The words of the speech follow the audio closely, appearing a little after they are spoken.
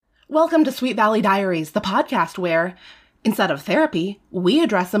Welcome to Sweet Valley Diaries, the podcast where, instead of therapy, we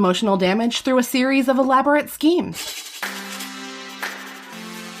address emotional damage through a series of elaborate schemes.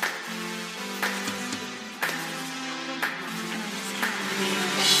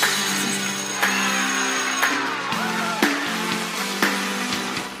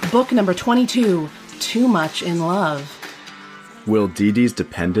 Book number 22, Too Much in Love. Will Dee Dee's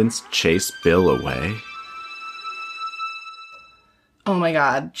dependents chase Bill away? Oh my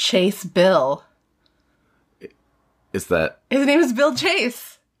god, Chase Bill. Is that... His name is Bill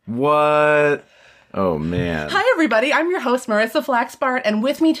Chase. What? Oh, man. Hi, everybody. I'm your host, Marissa Flaxbart, and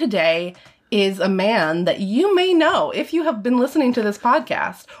with me today is a man that you may know if you have been listening to this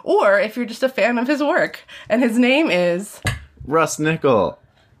podcast, or if you're just a fan of his work. And his name is... Russ Nickel.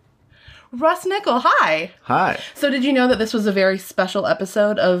 Russ Nickel. Hi. Hi. So did you know that this was a very special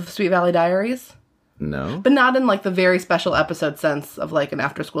episode of Sweet Valley Diaries? No. But not in, like, the very special episode sense of, like, an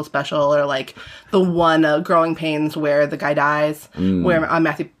after-school special or, like, the one Growing Pains where the guy dies, where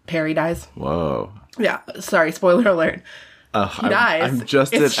Matthew Perry dies. Whoa. Yeah, sorry, spoiler alert. He dies. I'm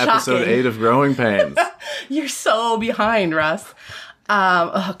just It's at episode shocking. 8 of Growing Pains. You're so behind, Russ.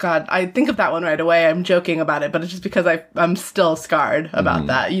 Oh, God, I think of that one right away. I'm joking about it, but it's just because I'm still scarred about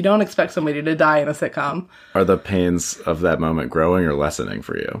that. You don't expect somebody to die in a sitcom. Are the pains of that moment growing or lessening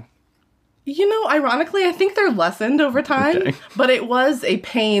for you? You know, ironically, I think they're lessened over time, Okay. but it was a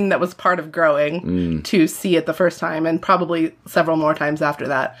pain that was part of growing to see it the first time and probably several more times after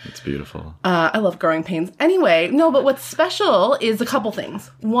that. It's beautiful. I love Growing Pains. Anyway, no, but what's special is a couple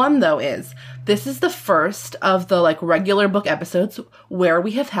things. One, though, is this is the first of the, like, regular book episodes where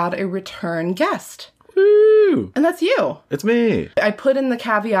we have had a return guest. Woo! And that's you. It's me. I put in the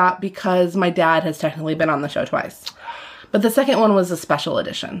caveat because my dad has technically been on the show twice. But the second one was a special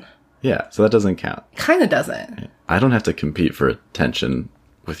edition. Yeah, so that doesn't count. Kind of doesn't. I don't have to compete for attention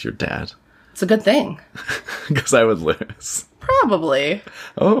with your dad. It's a good thing. Because I would lose. Probably.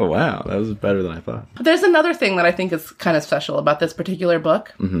 Oh, wow. That was better than I thought. But there's another thing that I think is kind of special about this particular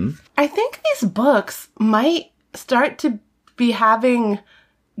book. Mm-hmm. I think these books might start to be having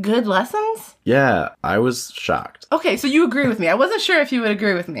good lessons. Yeah, I was shocked. Okay, so you agree with me. I wasn't sure if you would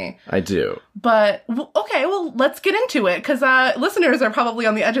agree with me. I do. But, okay, well, let's get into it, because listeners are probably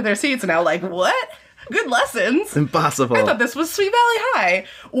on the edge of their seats now, like, what? Good lessons? Impossible. I thought this was Sweet Valley High.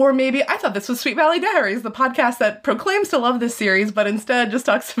 Or maybe I thought this was Sweet Valley Diaries, the podcast that proclaims to love this series, but instead just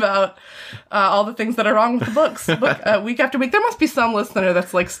talks about all the things that are wrong with the books week after week. There must be some listener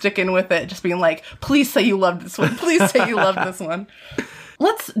that's, like, sticking with it, just being like, please say you loved this one. Please say you loved this one.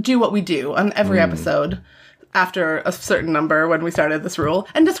 Let's do what we do on every episode after a certain number when we started this rule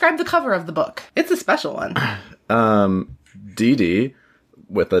and describe the cover of the book. It's a special one. Dee Dee,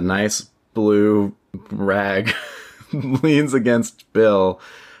 with a nice blue rag, leans against Bill,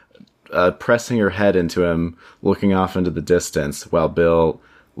 pressing her head into him, looking off into the distance, while Bill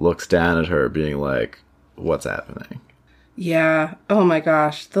looks down at her, being like, what's happening? Yeah. Oh my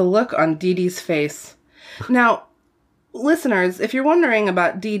gosh. The look on Dee Dee's face. Now, listeners, if you're wondering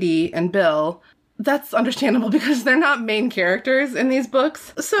about Dee Dee and Bill, that's understandable because they're not main characters in these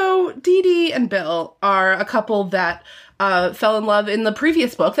books. So Dee Dee and Bill are a couple that fell in love in the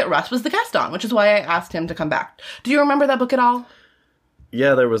previous book that Russ was the guest on, which is why I asked him to come back. Do you remember that book at all?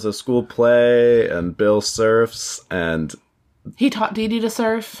 Yeah, there was a school play, and Bill surfs, and... He taught Dee Dee to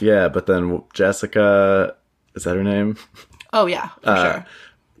surf? Yeah, but then Jessica, is that her name? Oh, yeah, for sure.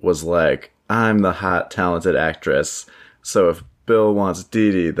 Was like, I'm the hot, talented actress, so if Bill wants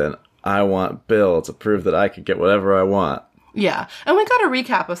Dee Dee, then I want Bill to prove that I can get whatever I want. Yeah, and we got a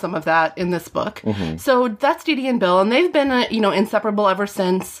recap of some of that in this book. Mm-hmm. So that's Dee Dee and Bill, and they've been, inseparable ever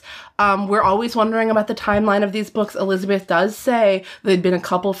since. We're always wondering about the timeline of these books. Elizabeth does say they'd been a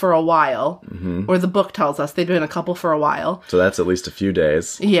couple for a while, or the book tells us they'd been a couple for a while. So that's at least a few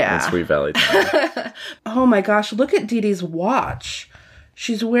days. Yeah. In Sweet Valley time. Oh my gosh, look at Dee Dee's watch.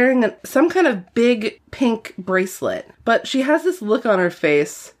 She's wearing some kind of big pink bracelet, but she has this look on her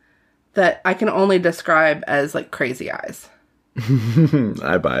face that I can only describe as, like, crazy eyes.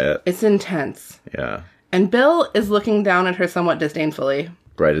 I buy it. It's intense. Yeah. And Bill is looking down at her somewhat disdainfully.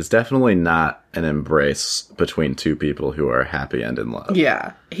 Right, it's definitely not an embrace between two people who are happy and in love.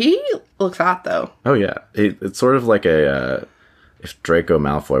 Yeah. He looks hot, though. Oh, yeah. It's sort of like if Draco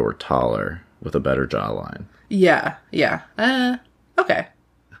Malfoy were taller with a better jawline. Yeah. Okay.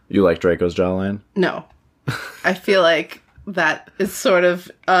 You like Draco's jawline? No. I feel like that is sort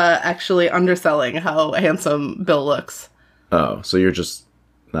of actually underselling how handsome Bill looks. Oh, so you're just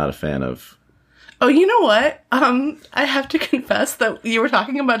not a fan of... Oh, you know what? I have to confess that you were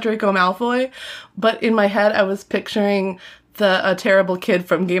talking about Draco Malfoy, but in my head I was picturing The terrible kid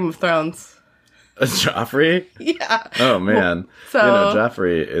from Game of Thrones. Joffrey? Yeah. Oh, man. So-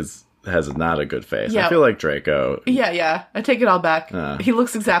 Joffrey has not a good face. Yeah. I feel like Draco. Yeah. I take it all back. He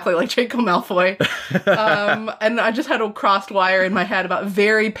looks exactly like Draco Malfoy. And I just had a crossed wire in my head about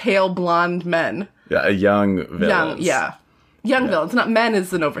very pale blonde men. Yeah, young villains. Young villains. Not men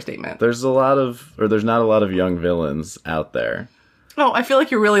is an overstatement. There's not a lot of young villains out there. Oh, I feel like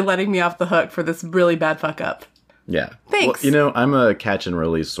you're really letting me off the hook for this really bad fuck up. Yeah. Thanks. Well, I'm a catch and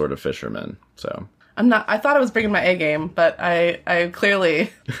release sort of fisherman, so. I'm not. I thought I was bringing my A game, but I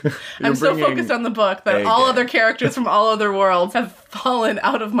clearly, I'm so bringing focused on the book that all other characters from all other worlds have fallen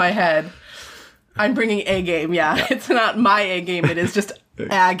out of my head. I'm bringing A game. Yeah, it's not my A game. It is just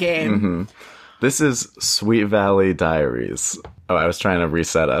a game. Mm-hmm. This is Sweet Valley Diaries. Oh, I was trying to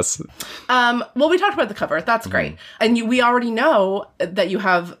reset us. Well, we talked about the cover. That's great. And we already know that you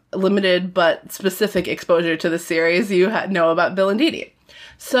have limited but specific exposure to the series. You know about Bill and Dee Dee.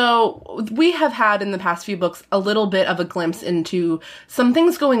 So we have had in the past few books a little bit of a glimpse into some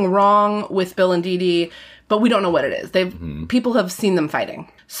things going wrong with Bill and Dee Dee, but we don't know what it is. People have seen them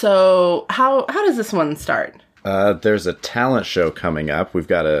fighting. So how does this one start? There's a talent show coming up. We've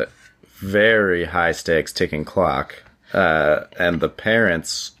got a very high stakes ticking clock. And the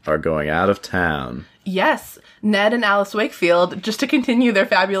parents are going out of town. Yes. Ned and Alice Wakefield, just to continue their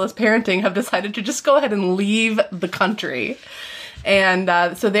fabulous parenting, have decided to just go ahead and leave the country. And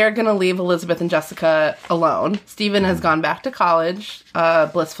so they're going to leave Elizabeth and Jessica alone. Stephen has gone back to college,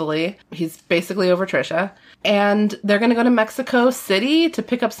 blissfully. He's basically over Trisha. And they're going to go to Mexico City to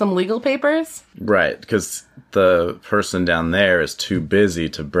pick up some legal papers. Right, because the person down there is too busy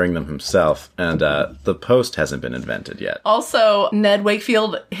to bring them himself. And the post hasn't been invented yet. Also, Ned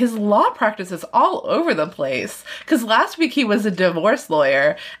Wakefield, his law practice is all over the place. Because last week he was a divorce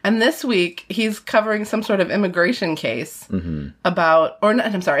lawyer. And this week he's covering some sort of immigration case about,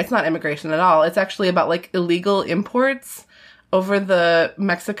 I'm sorry, it's not immigration at all. It's actually about like illegal imports over the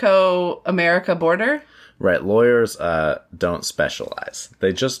Mexico-America border. Right, lawyers don't specialize.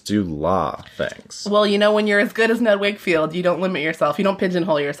 They just do law things. Well, when you're as good as Ned Wakefield, you don't limit yourself. You don't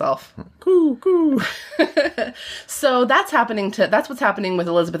pigeonhole yourself. Coo, coo. So that's what's happening with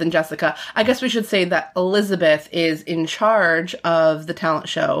Elizabeth and Jessica. I guess we should say that Elizabeth is in charge of the talent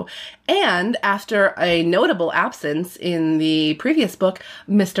show. And after a notable absence in the previous book,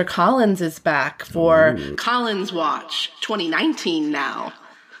 Mr. Collins is back for Collins Watch 2019 now.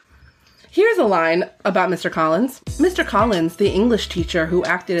 Here's a line about Mr. Collins. Mr. Collins, the English teacher who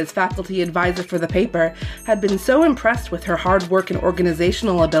acted as faculty advisor for the paper, had been so impressed with her hard work and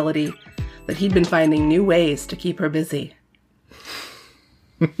organizational ability that he'd been finding new ways to keep her busy.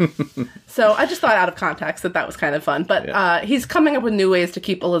 So I just thought out of context that was kind of fun. But he's coming up with new ways to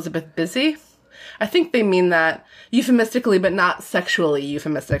keep Elizabeth busy. I think they mean that euphemistically, but not sexually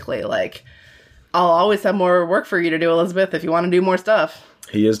euphemistically. Like, I'll always have more work for you to do, Elizabeth, if you want to do more stuff.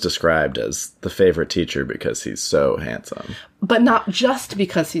 He is described as the favorite teacher because he's so handsome. But not just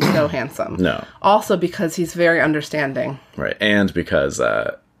because he's so handsome. No. Also because he's very understanding. Right, and because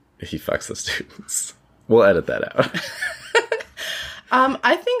he fucks the students. We'll edit that out.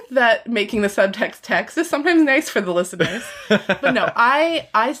 I think that making the subtext text is sometimes nice for the listeners. But no,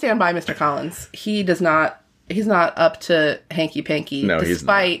 I stand by Mr. Collins. He's not up to hanky-panky,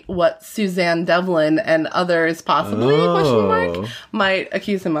 despite what Suzanne Devlin and others possibly, question mark, might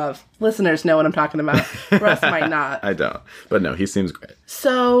accuse him of. Listeners know what I'm talking about. Russ might not. I don't. But no, he seems great.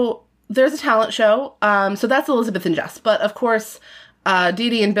 So there's a talent show. So that's Elizabeth and Jess. But of course, Dee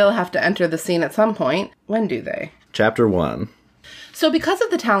Dee and Bill have to enter the scene at some point. When do they? Chapter 1. So because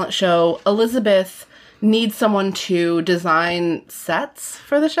of the talent show, Elizabeth needs someone to design sets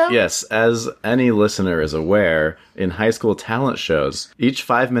for the show? Yes, as any listener is aware, in high school talent shows, each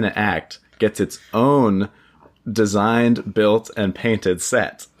 5-minute act gets its own designed, built, and painted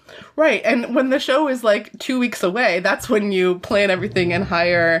set. Right, and when the show is like 2 weeks away, that's when you plan everything and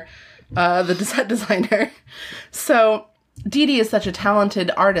hire the set designer. So Dee Dee is such a talented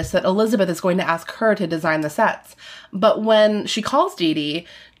artist that Elizabeth is going to ask her to design the sets. But when she calls Dee Dee,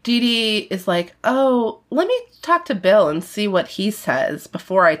 Dee Dee is like, oh, let me talk to Bill and see what he says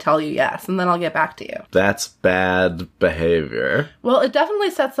before I tell you yes, and then I'll get back to you. That's bad behavior. Well, it definitely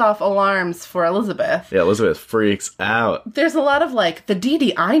sets off alarms for Elizabeth. Yeah, Elizabeth freaks out. There's a lot of like, the Dee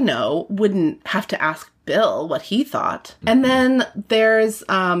Dee I know wouldn't have to ask Bill what he thought. And then there's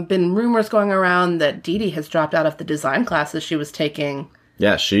been rumors going around that Dee Dee has dropped out of the design classes she was taking.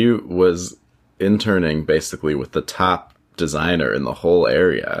 Yeah, she was interning basically with the top designer in the whole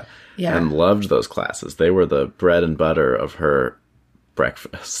area and loved those classes. They were the bread and butter of her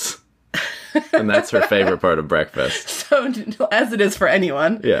breakfast. And that's her favorite part of breakfast. So, as it is for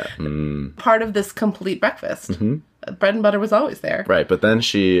anyone. Yeah. Part of this complete breakfast. Bread and butter was always there. Right, but then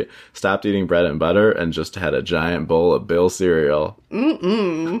she stopped eating bread and butter and just had a giant bowl of Bill cereal.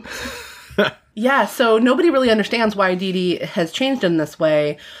 Yeah, so nobody really understands why Dee Dee has changed in this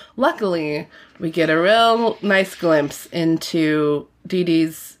way. Luckily, we get a real nice glimpse into Dee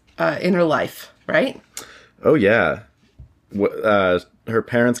Dee's inner life, right? Oh, yeah. Her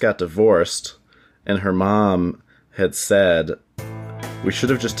parents got divorced, and her mom had said, "We should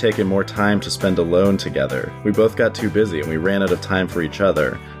have just taken more time to spend alone together. We both got too busy, and we ran out of time for each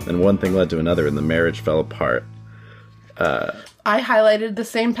other. Then one thing led to another, and the marriage fell apart." I highlighted the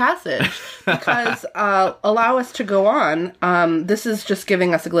same passage because allow us to go on. This is just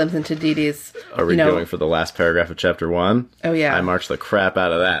giving us a glimpse into Dee Dee's. Are we going for the last paragraph of chapter 1? Oh, yeah. I marched the crap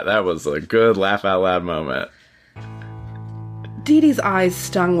out of that. That was a good laugh out loud moment. Dee Dee's eyes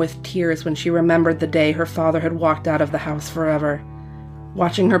stung with tears when she remembered the day her father had walked out of the house forever.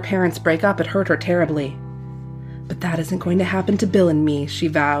 Watching her parents break up had hurt her terribly. "But that isn't going to happen to Bill and me," she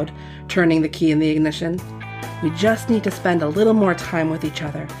vowed, turning the key in the ignition. "We just need to spend a little more time with each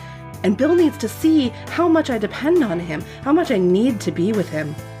other. And Bill needs to see how much I depend on him, how much I need to be with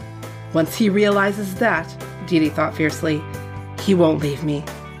him. Once he realizes that," Dee Dee thought fiercely, "he won't leave me.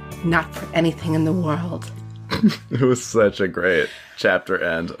 Not for anything in the world." It was such a great chapter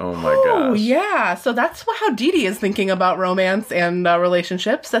end. Oh my gosh. Oh, yeah. So that's how Dee Dee is thinking about romance and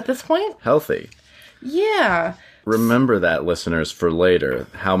relationships at this point. Healthy. Yeah. Remember that, listeners, for later,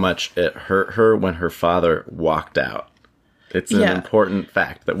 how much it hurt her when her father walked out. It's an important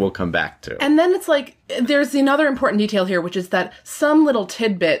fact that we'll come back to. And then it's like, there's another important detail here, which is that some little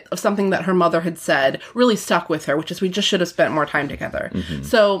tidbit of something that her mother had said really stuck with her, which is we just should have spent more time together.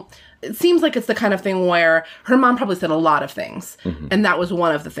 So it seems like it's the kind of thing where her mom probably said a lot of things, and that was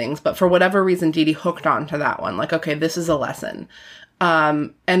one of the things. But for whatever reason, Dee Dee hooked on to that one. Like, okay, this is a lesson.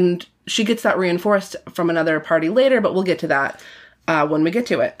 And she gets that reinforced from another party later, but we'll get to that when we get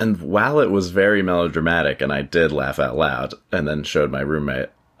to it. And while it was very melodramatic, and I did laugh out loud, and then showed my roommate,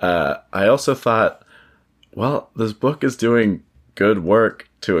 I also thought, well, this book is doing good work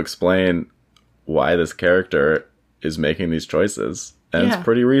to explain why this character is making these choices. And it's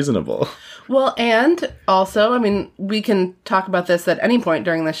pretty reasonable. Well, and also, I mean, we can talk about this at any point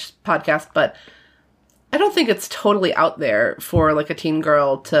during this podcast, but I don't think it's totally out there for like a teen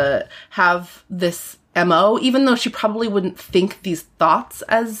girl to have this MO, even though she probably wouldn't think these thoughts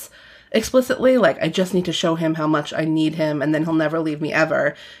as explicitly. Like, I just need to show him how much I need him and then he'll never leave me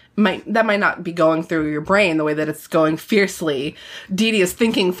ever. That might not be going through your brain the way that it's going fiercely. Dee Dee is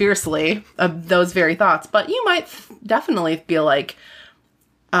thinking fiercely of those very thoughts, but you might definitely feel like,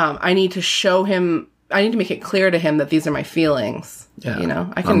 I need to show him, I need to make it clear to him that these are my feelings. Yeah. You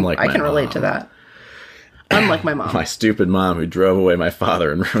know, I can relate to that. Unlike my mom. My stupid mom who drove away my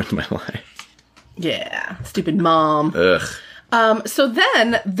father and ruined my life. Yeah, stupid mom. Ugh. So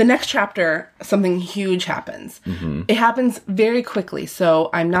then, the next chapter, something huge happens. It happens very quickly, so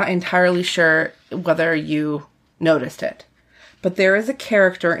I'm not entirely sure whether you noticed it. But there is a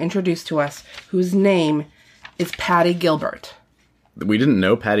character introduced to us whose name is Patty Gilbert. We didn't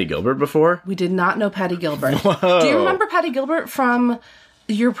know Patty Gilbert before? We did not know Patty Gilbert. Whoa. Do you remember Patty Gilbert from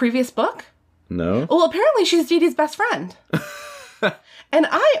your previous book? No. Well, apparently she's Dee Dee's best friend. And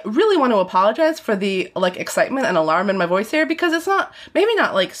I really want to apologize for the, like, excitement and alarm in my voice here, because it's not, maybe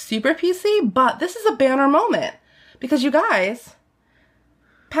not, like, super PC, but this is a banner moment. Because you guys,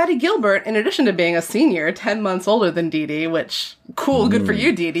 Patty Gilbert, in addition to being a senior, 10 months older than Dee Dee, which, cool, good for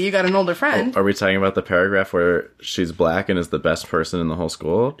you, Dee Dee, you got an older friend. Are we talking about the paragraph where she's black and is the best person in the whole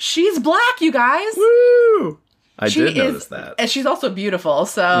school? She's black, you guys! Woo! I did notice that. And she's also beautiful,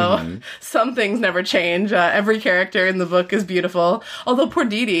 so some things never change. Every character in the book is beautiful. Although poor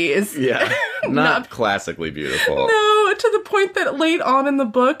Dee Dee is... Yeah, not classically beautiful. No, to the point that late on in the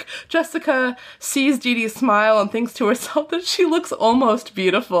book, Jessica sees Dee Dee smile and thinks to herself that she looks almost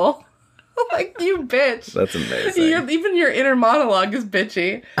beautiful. Like, you bitch. That's amazing. Even your inner monologue is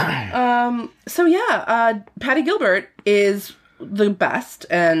bitchy. So yeah, Patty Gilbert is the best,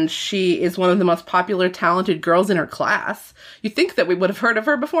 and she is one of the most popular, talented girls in her class. You'd think that we would have heard of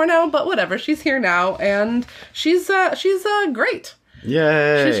her before now, but whatever. She's here now, and she's great.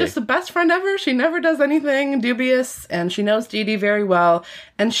 Yay! She's just the best friend ever. She never does anything dubious, and she knows Dee Dee very well.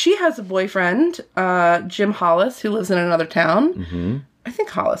 And she has a boyfriend, Jim Hollis, who lives in another town. I think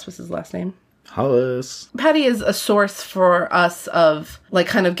Hollis was his last name. Hollis. Patty is a source for us of, like,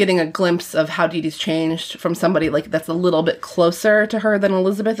 kind of getting a glimpse of how Dee Dee's changed from somebody, like, that's a little bit closer to her than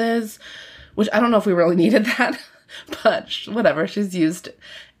Elizabeth is, which I don't know if we really needed that, but whatever, she's used.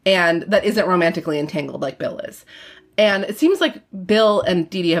 and that isn't romantically entangled like Bill is. And it seems like Bill and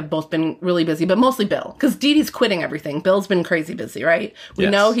Dee Dee have both been really busy, but mostly Bill. Because Dee Dee's quitting everything. Bill's been crazy busy, right? We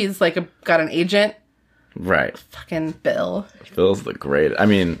know he's like got an agent. Right. Fucking Bill. Bill's the great. I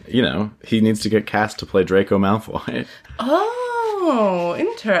mean, you know, he needs to get cast to play Draco Malfoy. Oh,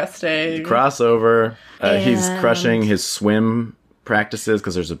 interesting. Crossover. He's crushing his swim practices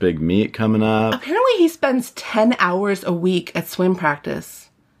because there's a big meet coming up. Apparently he spends 10 hours a week at swim practice.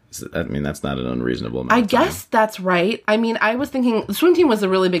 I mean, that's not an unreasonable amount I of time. guess that's right. I mean, I was thinking the swim team was a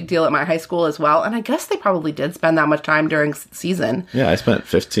really big deal at my high school as well, and I guess they probably did spend that much time during season. Yeah, I spent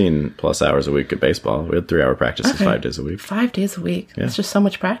 15 plus hours a week at baseball. We had 3-hour practices 5 days a week. 5 days a week. Yeah. It's just so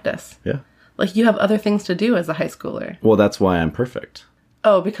much practice. Yeah. Like, you have other things to do as a high schooler. Well, that's why I'm perfect.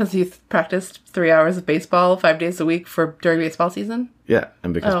 Oh, because you practiced 3 hours of baseball 5 days a week during baseball season? Yeah,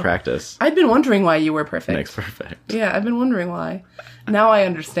 and because practice I'd been wondering why you were perfect. makes perfect. Yeah, I've been wondering why. Now I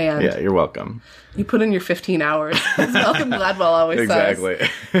understand. Yeah, you're welcome. You put in your 15 hours. As Malcolm Gladwell always Exactly.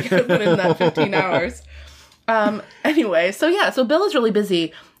 says. You put in that 15 hours. Anyway, so Bill is really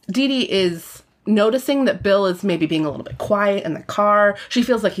busy. Dee Dee is noticing that Bill is maybe being a little bit quiet in the car. She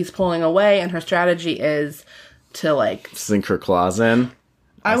feels like he's pulling away, and her strategy is to, like... Sink her claws in.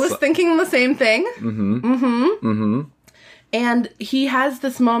 I was thinking the same thing. And he has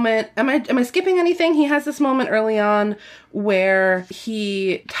this moment. Am I skipping anything? He has this moment early on where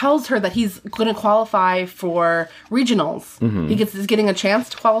he tells her that he's going to qualify for regionals. He's getting a chance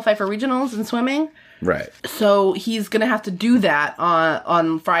to qualify for regionals in swimming. Right. So he's going to have to do that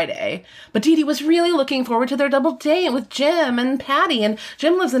on Friday. But Dee Dee was really looking forward to their double date with Jim and Patty. And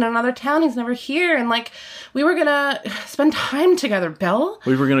Jim lives in another town. He's never here. And, like, we were going to spend time together, Bill.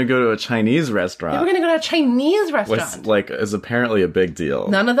 We were going to go to a Chinese restaurant. We were going to go to a Chinese restaurant. Which, like, is apparently a big deal.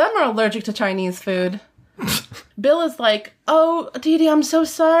 None of them are allergic to Chinese food. Bill is like, oh, Dee Dee, I'm so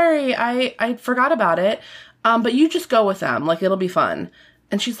sorry. I forgot about it. But you just go with them. Like, it'll be fun.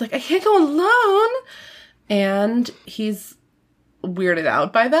 And she's like, I can't go alone. And he's weirded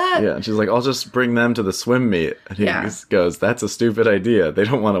out by that. Yeah, and she's like, I'll just bring them to the swim meet. And he goes, that's a stupid idea. They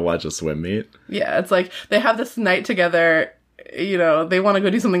don't want to watch a swim meet. Yeah, it's like they have this night together. You know, they want to go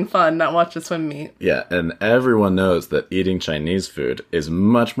do something fun, not watch a swim meet. Yeah, and everyone knows that eating Chinese food is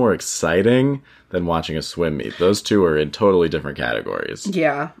much more exciting than watching a swim meet. Those two are in totally different categories.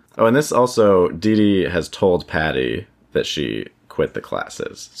 Yeah. Oh, and this also, Dee Dee has told Patty that she quit the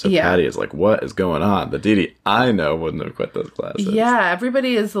classes. So Patty is like, what is going on? The Dee Dee I know wouldn't have quit those classes. Yeah,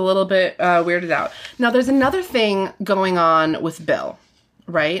 everybody is a little bit weirded out. Now, there's another thing going on with Bill,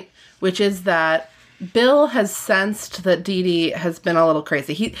 right? Which is that Bill has sensed that Dee Dee has been a little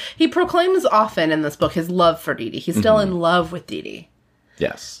crazy. He proclaims often in this book his love for Dee Dee. He's still in love with Dee Dee.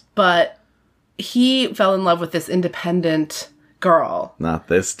 Yes. But he fell in love with this independent girl. Not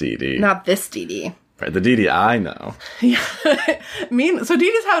this Dee Dee. Not this Dee Dee. Right, the Dee Dee I know. Yeah. So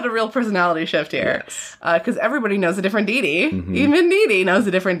Dee Dee's had a real personality shift here. Yes. Because everybody knows a different Dee Dee. Even Dee Dee knows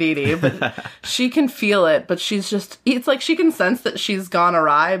a different Dee Dee. But she can feel it, but she's just... It's like she can sense that she's gone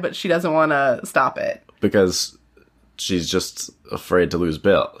awry, but she doesn't want to stop it. Because she's just afraid to lose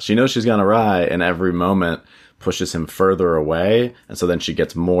Bill. She knows she's gone awry, and every moment pushes him further away, and so then she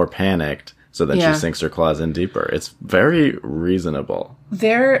gets more panicked, so then she sinks her claws in deeper. It's very reasonable.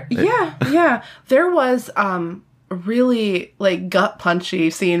 There was a really, like, gut punchy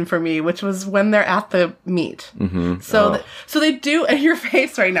scene for me, which was when they're at the meet. So they do, and your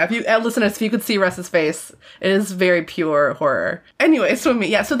face right now, if you listeners, if you could see Russ's face, it is very pure horror. Anyway, so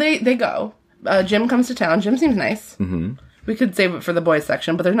they go. Jim comes to town. Jim seems nice. We could save it for the boys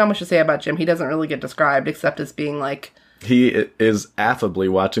section, but there's not much to say about Jim. He doesn't really get described except as being like... He is affably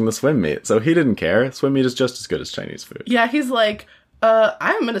watching the swim meet, so he didn't care. Swim meet is just as good as Chinese food. Yeah, he's like, I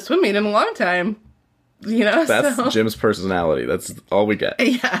haven't been to swim meet in a long time. You know? That's Jim's personality. That's all we get.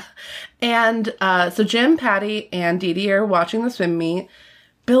 Yeah. And so Jim, Patty, and Dee Dee are watching the swim meet.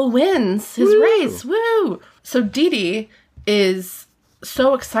 Bill wins his race. Woo! So Dee Dee is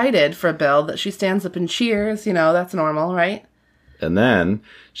so excited for Bill that she stands up and cheers. You know, that's normal, right? And then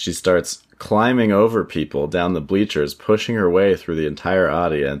she starts climbing over people down the bleachers, pushing her way through the entire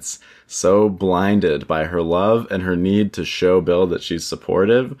audience, so blinded by her love and her need to show Bill that she's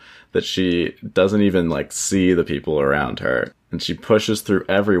supportive that she doesn't even, like, see the people around her. And she pushes through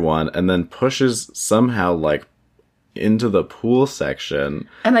everyone and then pushes somehow, like, into the pool section.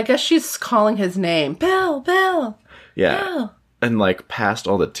 And I guess she's calling his name. Bill! Yeah. Bill! And, like, past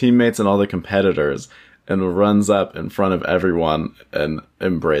all the teammates and all the competitors, and runs up in front of everyone and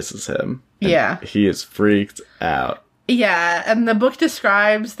embraces him. And he is freaked out. Yeah, and the book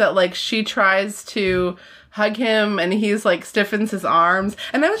describes that, like, she tries to hug him, and he's like stiffens his arms.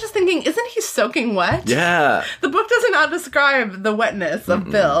 And I was just thinking, isn't he soaking wet? Yeah. The book does not describe the wetness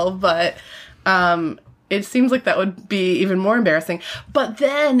of Bill, but it seems like that would be even more embarrassing. But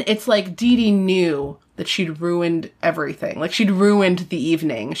then it's like Dee Dee knew that she'd ruined everything. Like, she'd ruined the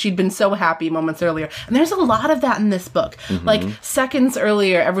evening. She'd been so happy moments earlier. And there's a lot of that in this book. Like, seconds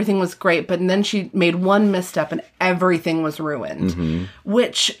earlier, everything was great, but then she made one misstep and everything was ruined.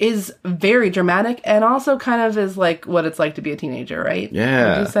 Which is very dramatic and also kind of is like what it's like to be a teenager, right?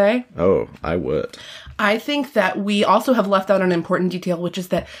 Yeah. Would you say? Oh, I would. I think that we also have left out an important detail, which is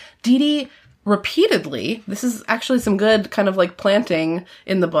that Dee Dee repeatedly, this is actually some good kind of like planting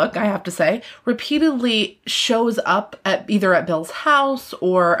in the book, I have to say, repeatedly shows up at either at Bill's house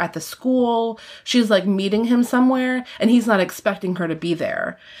or at the school. She's like meeting him somewhere and he's not expecting her to be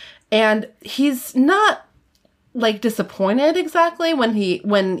there. And he's not like disappointed exactly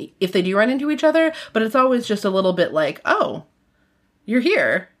if they do run into each other, but it's always just a little bit like, oh, you're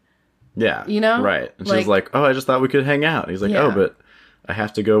here. Yeah. You know? Right. And she's like, oh, I just thought we could hang out. And he's like, Yeah. oh, but I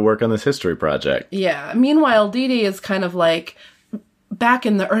have to go work on this history project. Yeah. Meanwhile, Dee Dee is kind of like, back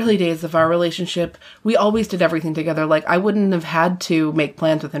in the early days of our relationship, we always did everything together. Like, I wouldn't have had to make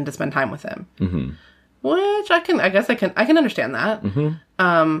plans with him to spend time with him. Which I can understand that.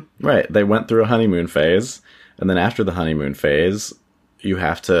 Right. They went through a honeymoon phase. And then after the honeymoon phase, you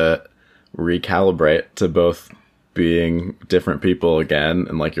have to recalibrate to both being different people again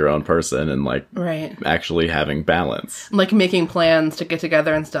and like your own person and like Right. actually having balance. Like making plans to get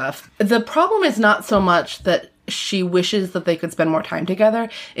together and stuff. The problem is not so much that she wishes that they could spend more time together.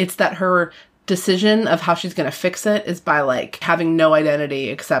 It's that her decision of how she's going to fix it is by like having no identity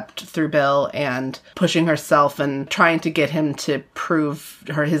except through Bill and pushing herself and trying to get him to prove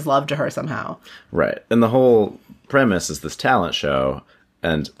his love to her somehow. Right. And the whole premise is this talent show.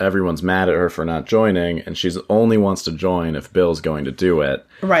 And everyone's mad at her for not joining, and she's only wants to join if Bill's going to do it.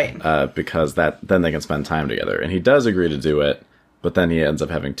 Right. Because then they can spend time together. And he does agree to do it, but then he ends up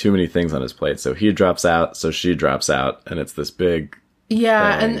having too many things on his plate. So he drops out, so she drops out, and it's this big thing.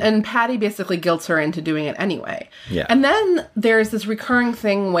 And Patty basically guilts her into doing it anyway. Yeah. And then there's this recurring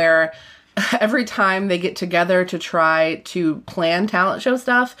thing where every time they get together to try to plan talent show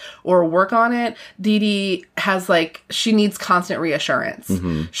stuff or work on it, Dee Dee has like, she needs constant reassurance.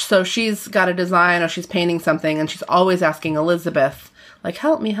 So she's got a design or she's painting something and she's always asking Elizabeth, like,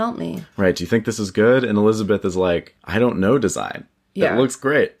 help me. Right. Do you think this is good? And Elizabeth is like, I don't know design. Yeah. It looks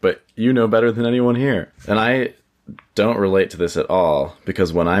great, but you know better than anyone here. And I don't relate to this at all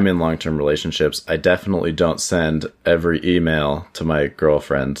because when I'm in long-term relationships, I definitely don't send every email to my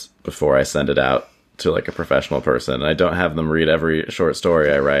girlfriend before I send it out to like a professional person. And I don't have them read every short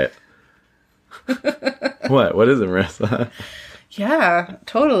story I write. What is it, Marissa? Yeah,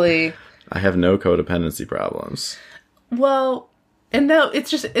 totally. I have no codependency problems. Well, and no,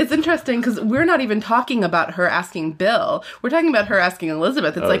 it's interesting because we're not even talking about her asking Bill. We're talking about her asking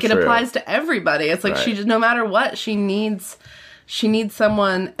Elizabeth. It's like, true. it applies to everybody. It's like, Right. she just, no matter what, she needs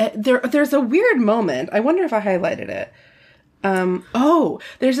someone. There's a weird moment. I wonder if I highlighted it.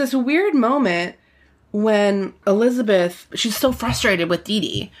 There's this weird moment when Elizabeth, she's so frustrated with Dee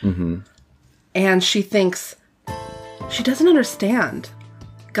Dee. And she thinks, she doesn't understand.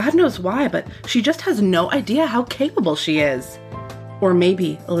 God knows why, but she just has no idea how capable she is. Or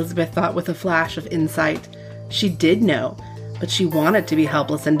maybe, Elizabeth thought with a flash of insight, she did know, but she wanted to be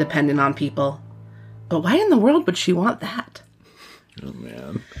helpless and dependent on people. But why in the world would she want that? Oh,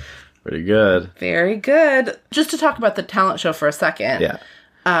 man. Pretty good. Very good. Just to talk about the talent show for a second. Yeah.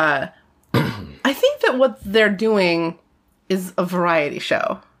 I think that what they're doing is a variety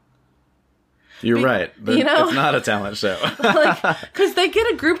show. You're right. you know? It's not a talent show. Because they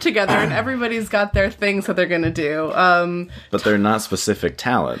get a group together and everybody's got their things that they're going to do. But they're not specific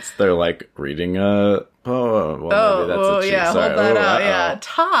talents. They're like reading a poem. Well, maybe that's a cheat. Yeah, Sorry. hold that out. Uh-oh. Yeah,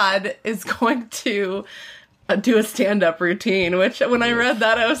 Todd is going to do a stand-up routine, which when I read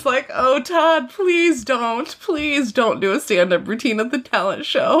that, I was like, oh, Todd, please don't do a stand-up routine at the talent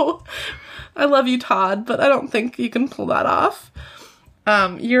show. I love you, Todd, but I don't think you can pull that off.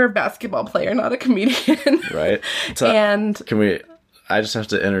 You're a basketball player, not a comedian. Right. And I just have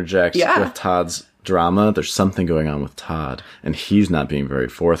to interject with Todd's drama. There's something going on with Todd, and he's not being very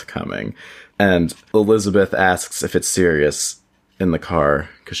forthcoming. And Elizabeth asks if it's serious in the car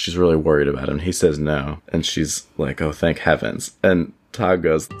because she's really worried about him. He says no. And she's like, oh, thank heavens. And Todd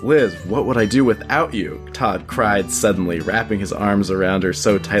goes, Liz, what would I do without you? Todd cried suddenly, wrapping his arms around her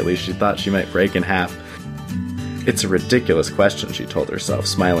so tightly she thought she might break in half. It's a ridiculous question, she told herself,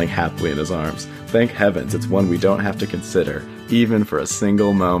 smiling happily in his arms. Thank heavens, it's one we don't have to consider, even for a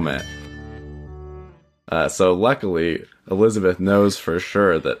single moment. So luckily, Elizabeth knows for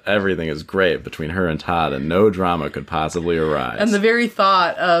sure that everything is great between her and Todd and no drama could possibly arise. And the very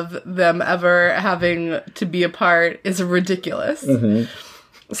thought of them ever having to be apart is ridiculous.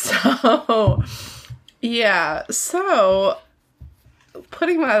 So, yeah. So,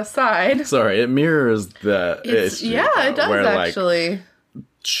 putting that aside. Sorry, it mirrors the issue. Yeah, it does where, actually.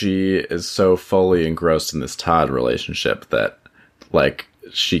 She is so fully engrossed in this Todd relationship that, like,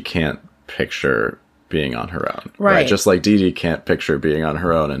 she can't picture being on her own. Right. Just like Dee Dee can't picture being on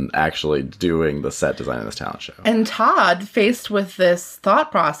her own and actually doing the set design of this talent show. And Todd, faced with this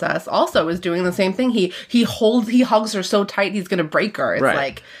thought process, also is doing the same thing. He hugs her so tight he's going to break her. It's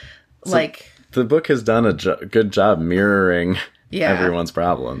like the book has done a good job mirroring everyone's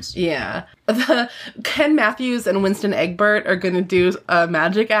problems. Yeah. Ken Matthews and Winston Egbert are going to do a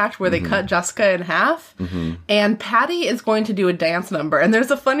magic act where they cut Jessica in half. And Patty is going to do a dance number. And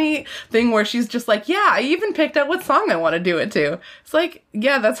there's a funny thing where she's just like, yeah, I even picked out what song I want to do it to. It's like,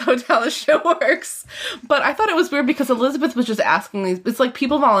 yeah, that's how a talent show works. But I thought it was weird because Elizabeth was just asking these. It's like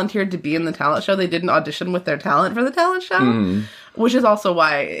people volunteered to be in the talent show. They didn't audition with their talent for the talent show. Which is also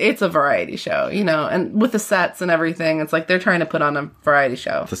why it's a variety show, you know, and with the sets and everything, it's like they're trying to put on a variety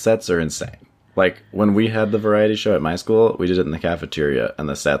show. The sets are insane. Like, when we had the variety show at my school, we did it in the cafeteria, and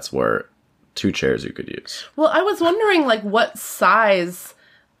the sets were 2 chairs you could use. Well, I was wondering, like, what size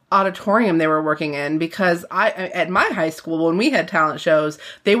auditorium they were working in, because at my high school, when we had talent shows,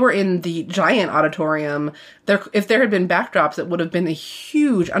 they were in the giant auditorium. If there had been backdrops, it would have been a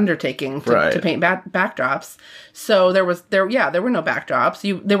huge undertaking to paint backdrops. So there were no backdrops.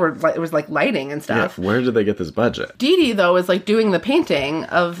 It was like lighting and stuff. Yeah, where did they get this budget? Dee Dee, though, is like doing the painting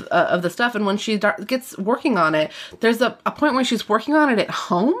of the stuff, and when she gets working on it, there's a point where she's working on it at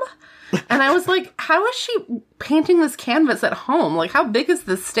home. And I was like, how is she painting this canvas at home? Like, how big is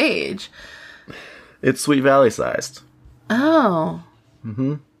this stage? It's Sweet Valley sized. Oh.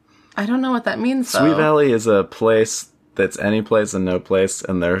 I don't know what that means, though. Sweet Valley is a place that's any place and no place,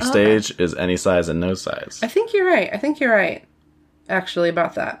 and their stage is any size and no size. I think you're right, actually,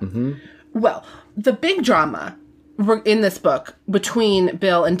 about that. Well, the big drama in this book between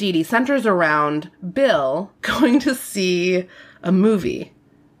Bill and Dee Dee centers around Bill going to see a movie.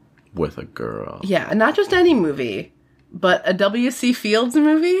 With a girl. Yeah, not just any movie, but a W.C. Fields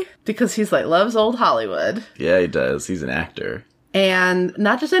movie, because he's like, loves old Hollywood. Yeah, he does. He's an actor. And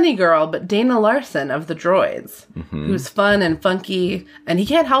not just any girl, but Dana Larson of the Droids, who's fun and funky, and he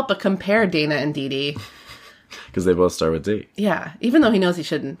can't help but compare Dana and Dee Dee. Because they both start with D. Yeah, even though he knows he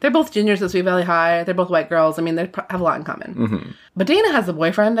shouldn't. They're both juniors at Sweet Valley High. They're both white girls. I mean, they have a lot in common. But Dana has a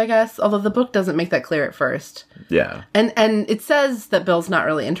boyfriend, I guess, although the book doesn't make that clear at first. Yeah. And it says that Bill's not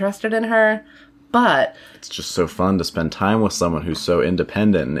really interested in her, but... It's just so fun to spend time with someone who's so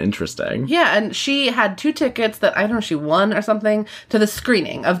independent and interesting. Yeah, and she had 2 tickets that, I don't know, she won or something, to the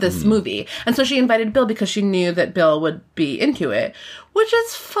screening of this movie. And so she invited Bill because she knew that Bill would be into it, which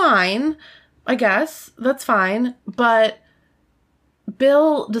is fine. I guess. That's fine. But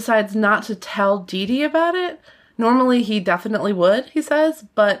Bill decides not to tell Dee Dee about it. Normally, he definitely would, he says.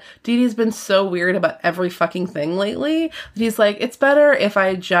 But Dee Dee's been so weird about every fucking thing lately that he's like, it's better if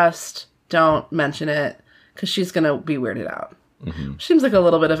I just don't mention it because she's going to be weirded out. Seems like a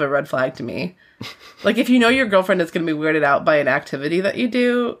little bit of a red flag to me. Like, if you know your girlfriend is going to be weirded out by an activity that you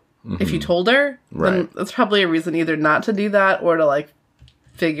do, if you told her, then that's probably a reason either not to do that or to, like,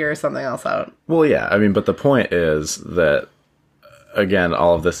 figure something else out. Well, yeah. I mean, but the point is that, again,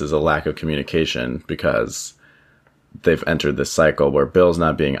 all of this is a lack of communication because they've entered this cycle where Bill's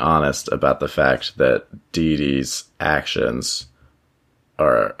not being honest about the fact that Dee Dee's actions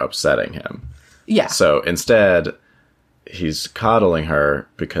are upsetting him. Yeah. So instead, he's coddling her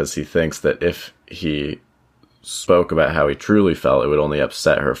because he thinks that if he spoke about how he truly felt, it would only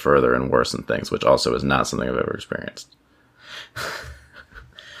upset her further and worsen things, which also is not something I've ever experienced.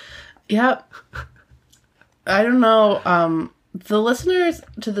 Yep. I don't know. The listeners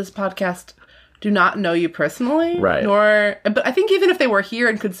to this podcast do not know you personally. Right. But I think even if they were here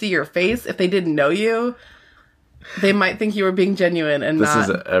and could see your face, if they didn't know you, they might think you were being genuine and not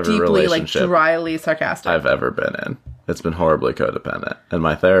deeply, like, dryly sarcastic. I've ever been in. It's been horribly codependent. And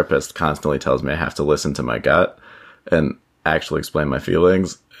my therapist constantly tells me I have to listen to my gut and actually explain my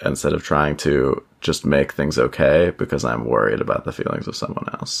feelings instead of trying to just make things okay because I'm worried about the feelings of someone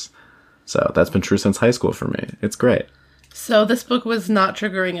else. So that's been true since high school for me. It's great. So this book was not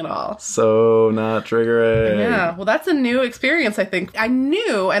triggering at all. So not triggering. Yeah, well, that's a new experience, I think. I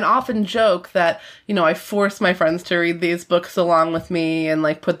knew and often joke that, I force my friends to read these books along with me and,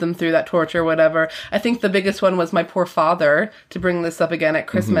 put them through that torture or whatever. I think the biggest one was my poor father, to bring this up again at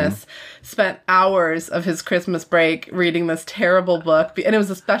Christmas, spent hours of his Christmas break reading this terrible book. And it was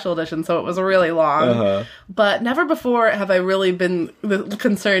a special edition, so it was really long. But never before have I really been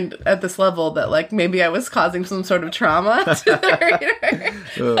concerned at this level that, maybe I was causing some sort of trauma to the reader.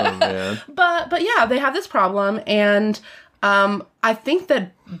 Oh, man. But yeah, they have this problem, and I think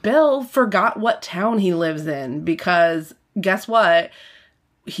that Bill forgot what town he lives in, because guess what?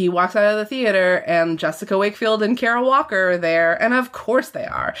 He walks out of the theater, and Jessica Wakefield and Kara Walker are there, and of course they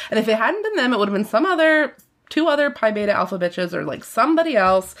are. And if it hadn't been them, it would have been two other Pi Beta Alpha bitches, or somebody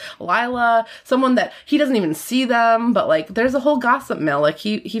else, Lila, someone that he doesn't even see them, but there's a whole gossip mill.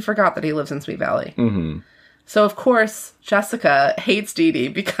 He forgot that he lives in Sweet Valley. Mm-hmm. So, of course, Jessica hates Dee Dee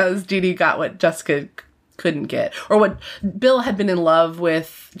because Dee Dee got what Jessica couldn't get. Or what Bill had been in love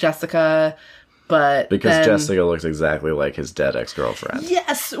with Jessica, but because Jessica looks exactly like his dead ex-girlfriend.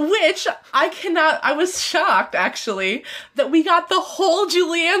 Yes, which I was shocked, actually, that we got the whole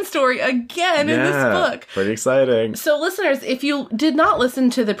Julianne story again in this book. Pretty exciting. So, listeners, if you did not listen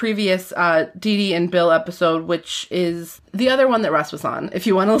to the previous Dee Dee and Bill episode, which is the other one that Russ was on, if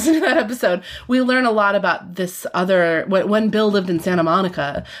you want to listen to that episode, we learn a lot about this other, when Bill lived in Santa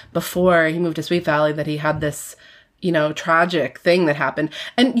Monica before he moved to Sweet Valley, that he had this tragic thing that happened.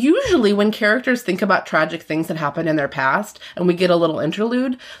 And usually when characters think about tragic things that happened in their past and we get a little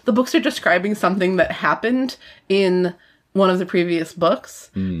interlude, the books are describing something that happened in one of the previous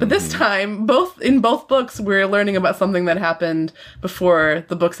books. But this time, in both books, we're learning about something that happened before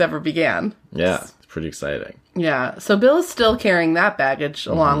the books ever began. Yeah, it's pretty exciting. Yeah, so Bill is still carrying that baggage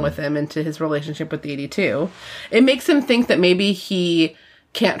along with him into his relationship with Dee Dee, too. It makes him think that maybe he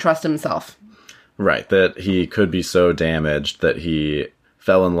can't trust himself. Right, that he could be so damaged that he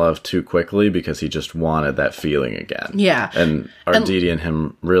fell in love too quickly because he just wanted that feeling again. Yeah. And are Dee Dee and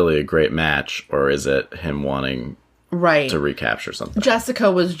him really a great match, or is it him wanting to recapture something? Jessica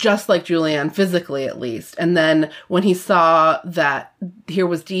was just like Julianne, physically at least. And then when he saw that here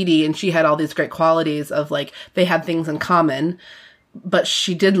was Dee Dee and she had all these great qualities of they had things in common, but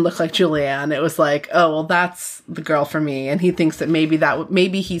she didn't look like Julianne. It was oh, well, that's the girl for me. And he thinks that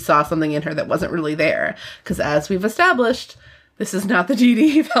maybe he saw something in her that wasn't really there. Because as we've established, this is not the Dee Dee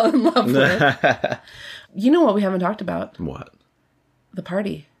he fell in love with. You know what we haven't talked about? What? The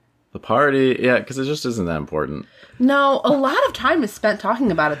party. The party? Yeah, because it just isn't that important. No, a lot of time is spent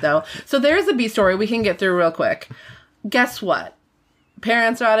talking about it, though. So there's a B story we can get through real quick. Guess what?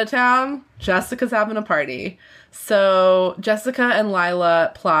 Parents are out of town. Jessica's having a party. So Jessica and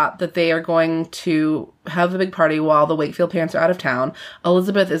Lila plot that they are going to have a big party while the Wakefield parents are out of town.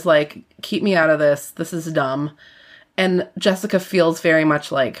 Elizabeth is keep me out of this. This is dumb. And Jessica feels very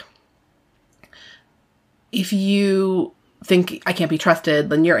much if you think I can't be trusted,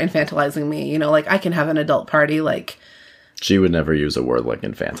 then you're infantilizing me. I can have an adult party. She would never use a word like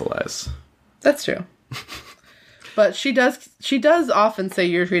infantilize. That's true. But she does often say,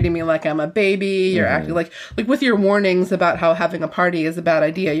 you're treating me like I'm a baby. You're acting like with your warnings about how having a party is a bad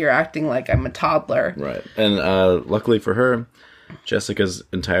idea, you're acting like I'm a toddler. Right. And luckily for her, Jessica's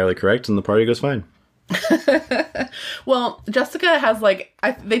entirely correct and the party goes fine. Well, Jessica has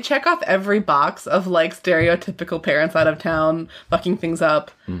they check off every box of stereotypical parents out of town fucking things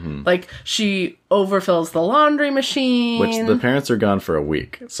up. Mm-hmm. She overfills the laundry machine, which the parents are gone for a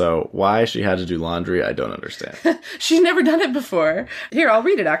week, so why she had to do laundry I don't understand. She's never done it before. Here, I'll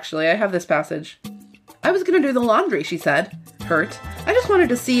read it. Actually, I have this passage. I was gonna do the laundry, she said, hurt. I just wanted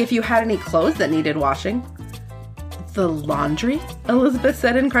to see if you had any clothes that needed washing. The laundry? Elizabeth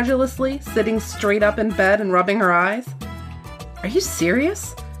said incredulously, sitting straight up in bed and rubbing her eyes. Are you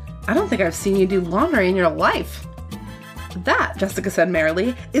serious? I don't think I've seen you do laundry in your life. That, Jessica said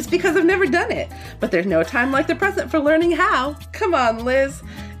merrily, is because I've never done it. But there's no time like the present for learning how. Come on, Liz.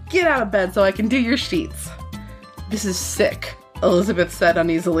 Get out of bed so I can do your sheets. This is sick, Elizabeth said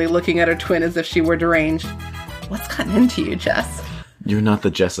uneasily, looking at her twin as if she were deranged. What's gotten into you, Jess? You're not the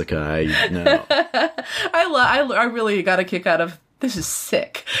Jessica I know. I really got a kick out of this is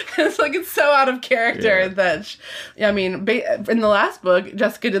sick. It's so out of character that, in the last book,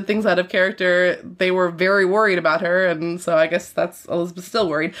 Jessica did things out of character. They were very worried about her, and so I guess that's Elizabeth's still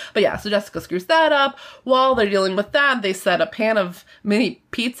worried. But yeah, so Jessica screws that up. While they're dealing with that, they set a pan of mini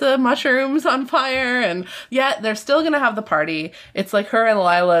pizza mushrooms on fire, and yet they're still gonna have the party. It's her and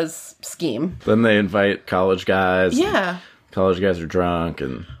Lila's scheme. Then they invite college guys. Yeah. college guys are drunk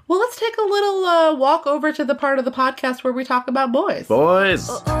and... Well, let's take a little walk over to the part of the podcast where we talk about boys. Boys!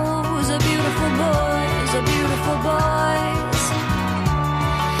 Oh, who's a beautiful boys, a beautiful boys.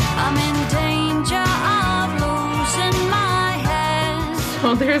 I'm in danger of losing my head.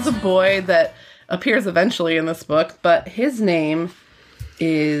 So there's a boy that appears eventually in this book, but his name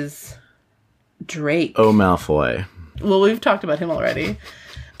is Drake. Oh, Malfoy. Well, we've talked about him already.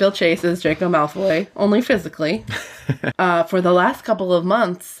 Bill Chase is Draco Malfoy, only physically. For the last couple of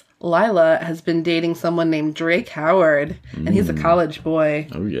months, Lila has been dating someone named Drake Howard, and he's a college boy.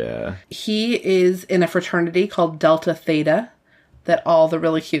 Oh, yeah. He is in a fraternity called Delta Theta that all the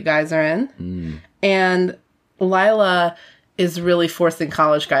really cute guys are in. And Lila is really forcing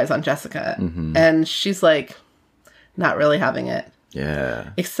college guys on Jessica. And she's like, not really having it.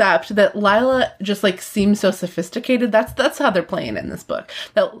 Yeah. Except that Lila just like seems so sophisticated. That's how they're playing it in this book.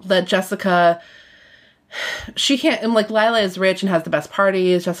 That Jessica, she can't. And like Lila is rich and has the best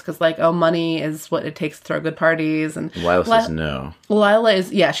parties. Jessica's like, oh, money is what it takes to throw good parties. And Lila says no. Lila is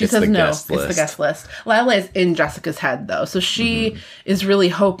she It's says the no. guest It's list. the guest list. Lila is in Jessica's head though, so she is really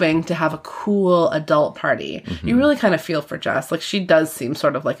hoping to have a cool adult party. You really kind of feel for Jess. Like she does seem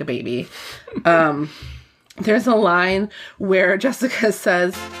sort of like a baby. There's a line where Jessica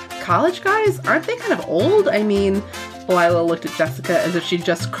says, college guys, aren't they kind of old? I mean, Lila looked at Jessica as if she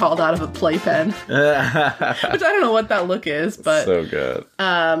just crawled out of a playpen. Which I don't know what that look is, but... So good.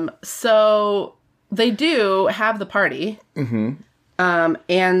 So they do have the party.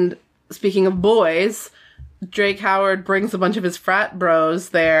 And speaking of boys, Drake Howard brings a bunch of his frat bros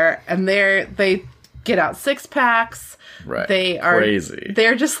there, and they get out 6-packs. Right. They are crazy.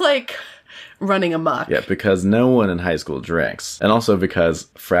 They're just like... running amok. Yeah, because no one in high school drinks. And also because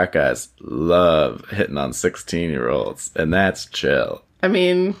frat guys love hitting on 16-year-olds. And that's chill. I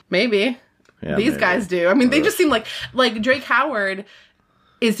mean, maybe. Yeah, These maybe. guys do. I mean, they just seem like Drake Howard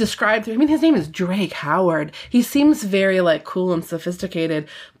is described. I mean, his name is Drake Howard. He seems very like cool and sophisticated.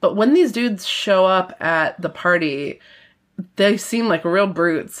 But when these dudes show up at the party, they seem like real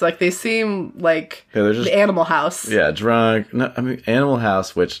brutes. Like they seem like they're just, the Animal House. Yeah, drunk. No, I mean, Animal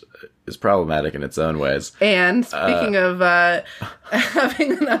House, which is problematic in its own ways. And speaking of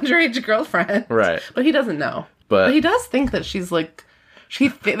having an underage girlfriend, Right? But he doesn't know. But he does think that she's like. The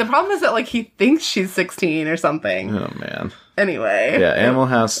problem is that like he thinks she's 16 or something. Oh man. Anyway. Yeah, Animal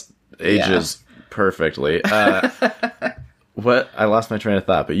House ages perfectly. What? I lost my train of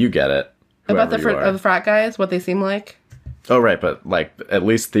thought, but you get it. About the whoever you are. frat guys, what they seem like. Oh right, but like at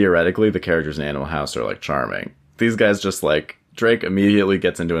least theoretically, the characters in Animal House are like charming. These guys just like. Drake immediately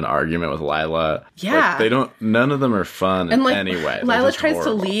gets into an argument with Lila. Yeah. Like, none of them are fun And like anyway. Lila tries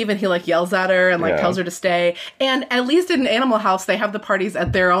to leave and he like yells at her and like tells her to stay. And at least in Animal House, they have the parties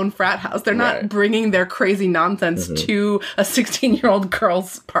at their own frat house. They're not bringing their crazy nonsense to a 16-year-old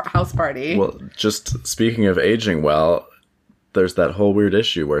girl's house party. Well, just speaking of aging well, there's that whole weird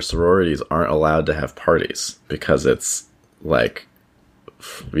issue where sororities aren't allowed to have parties because it's like,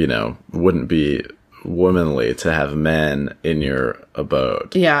 wouldn't be womanly to have men in your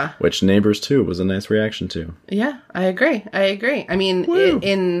abode. Yeah. Which Neighbors 2 was a nice reaction to. Yeah, I agree. I mean,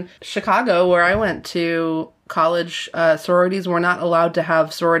 in Chicago, where I went to college, sororities were not allowed to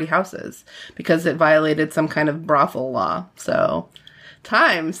have sorority houses because it violated some kind of brothel law. So,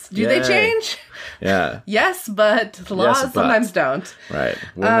 times. Do they change? Yeah. Yes, but the laws sometimes don't. Right.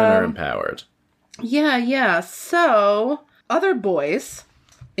 Women are empowered. Yeah. So, other boys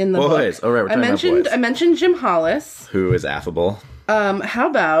in the boys. book. Oh, right, we're talking about boys. I mentioned Jim Hollis. Who is affable. How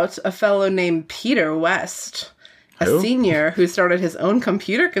about a fellow named Peter West? Who? A senior who started his own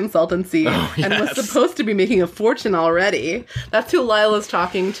computer consultancy and was supposed to be making a fortune already. That's who Lila's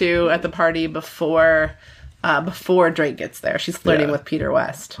talking to at the party before Drake gets there. She's flirting with Peter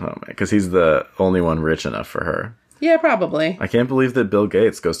West. Oh, man, because he's the only one rich enough for her. Yeah, probably. I can't believe that Bill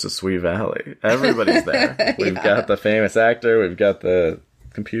Gates goes to Sweet Valley. Everybody's there. We've got the famous actor. We've got the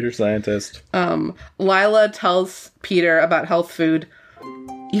computer scientist. Lila tells Peter about health food.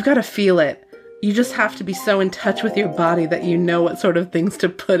 You've got to feel it. You just have to be so in touch with your body that you know what sort of things to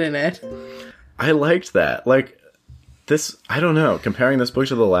put in it. I liked that. Like, this, I don't know, comparing this book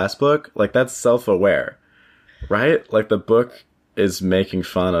to the last book, like, that's self-aware, right? Like, the book is making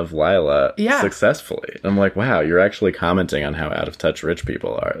fun of Lila successfully. I'm like, wow, you're actually commenting on how out of touch rich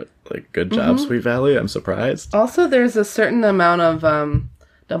people are. Like, good job, Sweet Valley. I'm surprised. Also, there's a certain amount of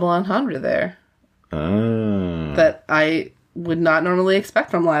double entendre there that I would not normally expect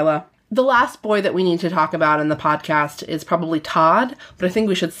from Lila. The last boy that we need to talk about in the podcast is probably Todd, but I think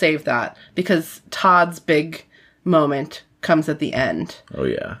we should save that because Todd's big moment comes at the end Oh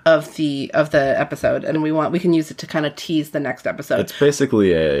yeah. of the episode, and we can use it to kind of tease the next episode. It's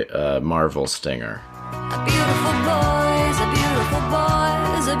basically a Marvel stinger. A beautiful boys, a beautiful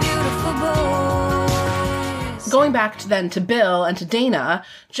boys, a beautiful boys. Going back to Bill and to Dana,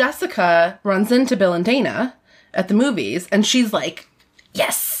 Jessica runs into Bill and Dana at the movies, and she's like,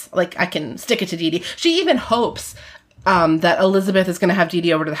 yes, like I can stick it to Dee Dee. She even hopes that Elizabeth is going to have Dee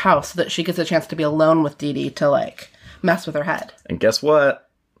Dee over to the house so that she gets a chance to be alone with Dee Dee to like mess with her head. And guess what?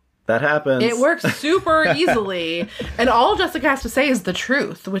 That happens. It works super easily. And all Jessica has to say is the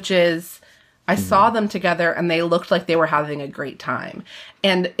truth, which is, I saw them together and they looked like they were having a great time.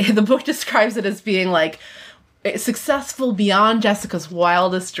 And the book describes it as being like successful beyond Jessica's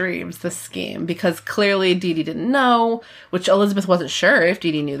wildest dreams, this scheme, because clearly Dee Dee didn't know, which Elizabeth wasn't sure if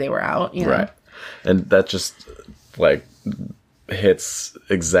Dee Dee knew they were out. You know? Right. And that just, like, hits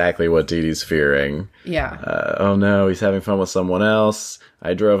exactly what Dee Dee's fearing. Yeah. Oh no, he's having fun with someone else.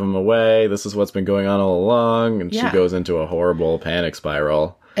 I drove him away. This is what's been going on all along. And Yeah. she goes into a horrible panic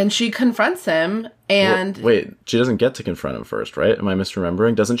spiral. And she confronts him, and Wait, she doesn't get to confront him first, right? Am I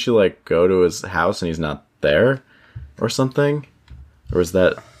misremembering? Doesn't she, like, go to his house and he's not there? Or something? Or is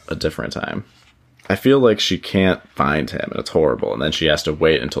that a different time? I feel like she can't find him, and it's horrible. And then she has to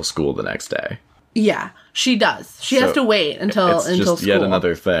wait until school the next day. yeah, she does. She has So to wait until It's just school. yet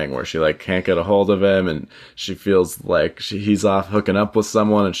another thing where she, like, can't get a hold of him, and she feels like he's off hooking up with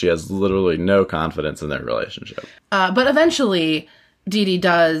someone, and she has literally no confidence in their relationship. But eventually, Dee Dee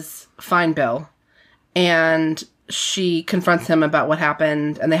does find Bill, and she confronts him about what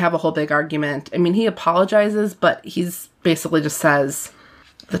happened, and they have a whole big argument. I mean, he apologizes, but he's basically just says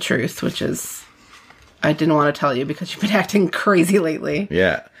the truth, which is, I didn't want to tell you because you've been acting crazy lately.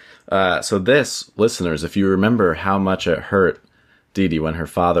 Yeah. So this, listeners, if you remember how much it hurt Dee Dee when her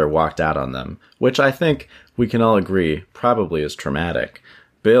father walked out on them, which I think we can all agree probably is traumatic,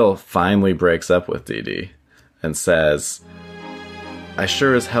 Bill finally breaks up with Dee Dee and says, I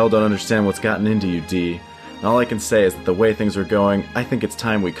sure as hell don't understand what's gotten into you, Dee. And all I can say is that the way things are going, I think it's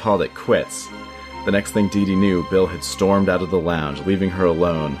time we called it quits. The next thing Dee Dee knew, Bill had stormed out of the lounge, leaving her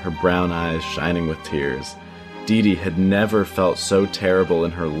alone, her brown eyes shining with tears. Dee Dee had never felt so terrible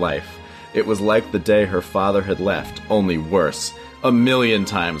in her life. It was like the day her father had left, only worse. 1,000,000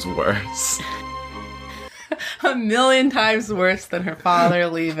 times worse. 1,000,000 times worse than her father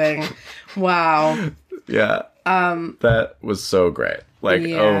leaving. Wow. Yeah. That was so great. Like,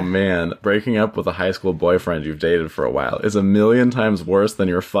 Yeah. oh man, breaking up with a high school boyfriend you've dated for a while is 1,000,000 times worse than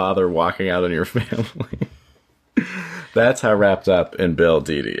your father walking out on your family. That's how wrapped up in Bill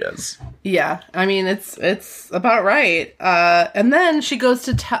Dee Dee is. Yeah, I mean it's about right. And then she goes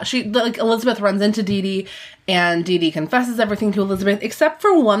to Elizabeth runs into Dee Dee, and Dee Dee confesses everything to Elizabeth except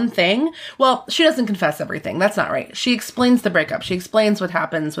for one thing. Well, she doesn't confess everything. That's not right. She explains the breakup. She explains what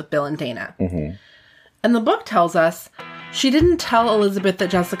happens with Bill and Dana. Mm-hmm. And the book tells us she didn't tell Elizabeth that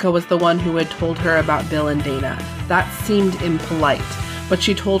Jessica was the one who had told her about Bill and Dana. That seemed impolite, but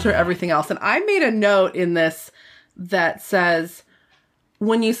she told her everything else. And I made a note in this that says,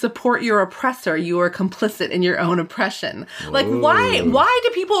 when you support your oppressor, you are complicit in your own oppression. Like, why do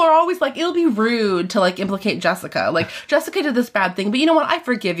people are always like, it'll be rude to like implicate Jessica. Like, Jessica did this bad thing, but you know what? I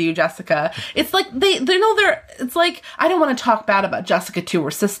forgive you, Jessica. It's like, it's like, I don't want to talk bad about Jessica to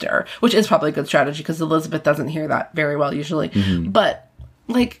her sister, which is probably a good strategy because Elizabeth doesn't hear that very well usually. Mm-hmm. But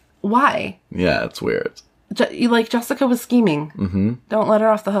like, why? Yeah, it's weird. Like, Jessica was scheming. Mm-hmm. Don't let her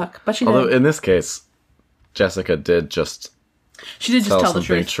off the hook. But she did. Although in this case, Jessica did just tell the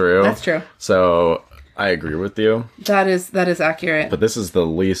truth. True. That's true. So I agree with you. That is accurate. But this is the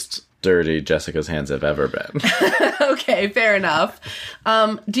least dirty Jessica's hands have ever been. Okay, fair enough.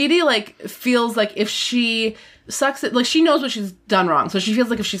 Dee Dee like feels like if she sucks it, like she knows what she's done wrong, so she feels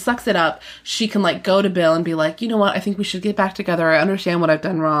like if she sucks it up, she can like go to Bill and be like, you know what, I think we should get back together. I understand what I've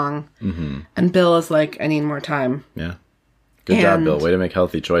done wrong. Mm-hmm. And Bill is like, I need more time. Yeah. Good job, Bill. Way to make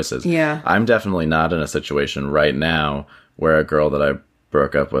healthy choices. Yeah. I'm definitely not in a situation right now where a girl that I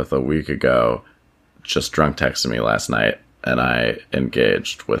broke up with a week ago just drunk texted me last night and I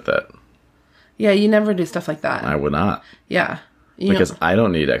engaged with it. Yeah, you never do stuff like that. I would not. Yeah. Because I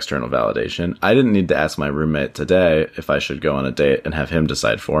don't need external validation. I didn't need to ask my roommate today if I should go on a date and have him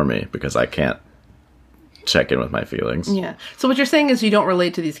decide for me because I can't check in with my feelings. Yeah. So what you're saying is you don't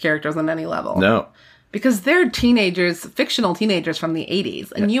relate to these characters on any level. No. Because they're teenagers, fictional teenagers from the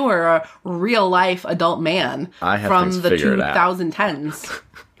 80s, and you are a real-life adult man from the 2010s.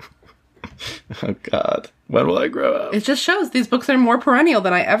 Oh, God. When will I grow up? It just shows these books are more perennial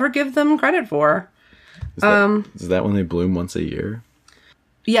than I ever give them credit for. Is that when they bloom once a year?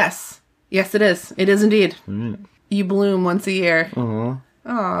 Yes. Yes, it is. It is indeed. Right. you bloom once a year. Uh-huh.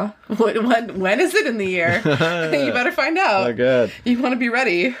 Aw. When is it in the year? You better find out. Oh, good. You want to be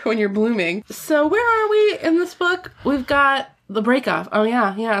ready when you're blooming. So where are we in this book? We've got the breakup. Oh,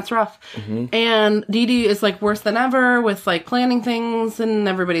 yeah, it's rough. And Dee Dee is, like, worse than ever with, like, planning things, and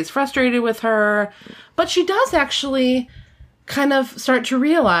everybody's frustrated with her. But she does actually kind of start to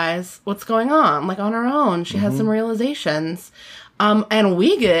realize what's going on, like, on her own. She has some realizations. And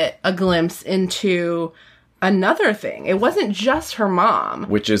we get a glimpse into another thing. It wasn't just her mom.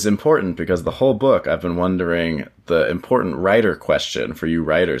 Which is important because the whole book, I've been wondering the important writer question for you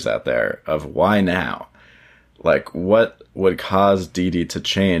writers out there of why now? Like, what would cause Dee Dee to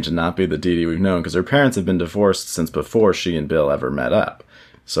change and not be the Dee Dee we've known? Because her parents have been divorced since before she and Bill ever met up.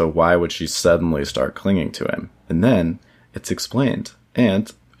 So why would she suddenly start clinging to him? And then it's explained.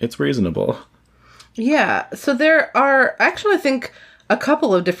 And it's reasonable. Yeah. So there are, actually, I think, a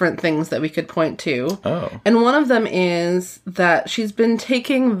couple of different things that we could point to. Oh. And one of them is that she's been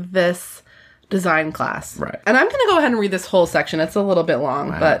taking this design class. Right. And I'm going to go ahead and read this whole section. It's a little bit long,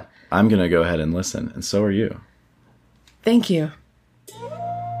 Wow. but I'm going to go ahead and listen. And so are you. thank you.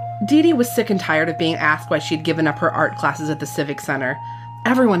 Dee Dee was sick and tired of being asked why she'd given up her art classes at the Civic Center.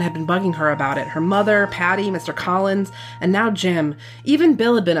 Everyone had been bugging her about it. Her mother, Patty, Mr. Collins, and now Jim. Even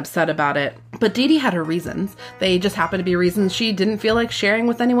Bill had been upset about it. But Dee Dee had her reasons. They just happened to be reasons she didn't feel like sharing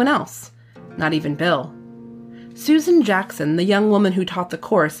with anyone else. Not even Bill. Susan Jackson, the young woman who taught the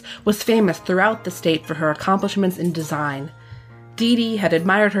course, was famous throughout the state for her accomplishments in design. Dee Dee had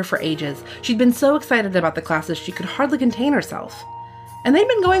admired her for ages. She'd been so excited about the classes she could hardly contain herself. And they'd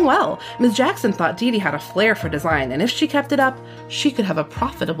been going well. Ms. Jackson thought Dee Dee had a flair for design, and if she kept it up, she could have a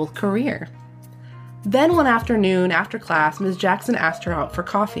profitable career. Then one afternoon, after class, Ms. Jackson asked her out for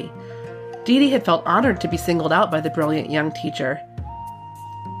coffee. Dee Dee had felt honored to be singled out by the brilliant young teacher.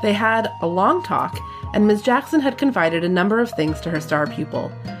 They had a long talk, and Ms. Jackson had confided a number of things to her star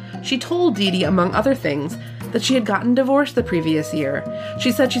pupil. She told Dee Dee, among other things, that she had gotten divorced the previous year.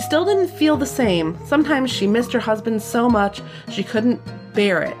 She said she still didn't feel the same. Sometimes she missed her husband so much she couldn't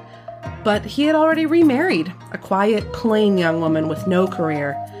bear it. But he had already remarried, a quiet, plain young woman with no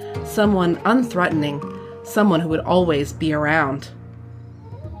career. Someone unthreatening, someone who would always be around.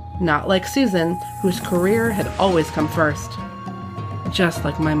 Not like Susan, whose career had always come first. Just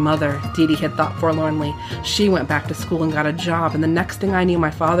like my mother, Dee Dee had thought forlornly. She went back to school and got a job, and the next thing I knew,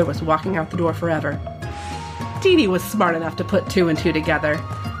 my father was walking out the door forever. Dee Dee was smart enough to put two and two together.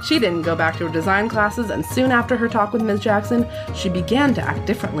 She didn't go back to her design classes, and soon after her talk with Ms. Jackson, she began to act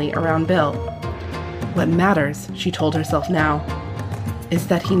differently around Bill. What matters, she told herself now, is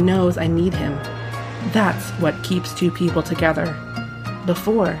that he knows I need him. That's what keeps two people together.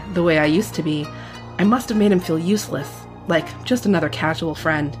 Before, the way I used to be, I must have made him feel useless, like just another casual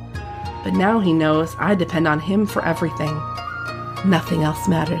friend. But now he knows I depend on him for everything. Nothing else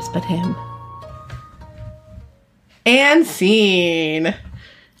matters but him. And scene.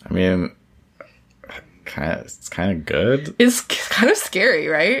 I mean, it's kind of good. It's kind of scary,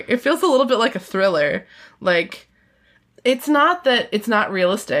 right? It feels a little bit like a thriller. Like, it's not that it's not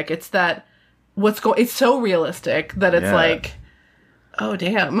realistic. It's that it's so realistic that it's like, oh,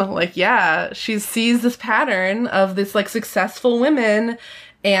 damn. Like, yeah, she sees this pattern of this, like, successful women,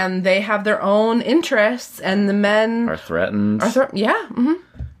 and they have their own interests, and the men Are threatened. yeah. Mm-hmm.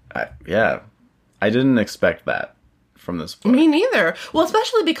 I didn't expect that from this book. Me neither. Well,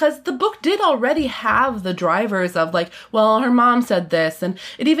 especially because the book did already have the drivers of, like, well, her mom said this, and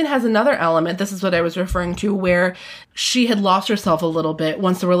it even has another element, this is what I was referring to, where she had lost herself a little bit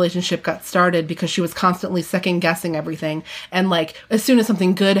once the relationship got started because she was constantly second-guessing everything, and, like, as soon as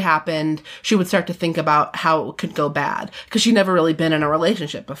something good happened, she would start to think about how it could go bad, because she'd never really been in a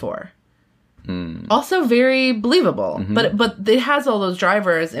relationship before. Also very believable, but it has all those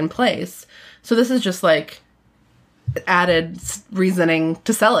drivers in place, so this is just, like, added reasoning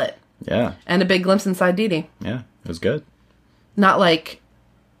to sell it. Yeah. And a big glimpse inside Dee Dee. Yeah. It was good. Not like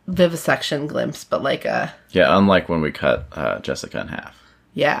vivisection glimpse, but like a... Yeah, unlike when we cut Jessica in half.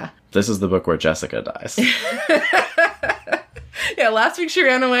 Yeah. This is the book where Jessica dies. Yeah, last week she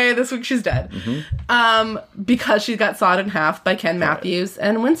ran away, this week she's dead. Because she got sawed in half by Ken Matthews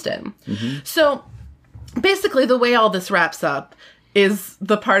and Winston. So, basically, the way all this wraps up is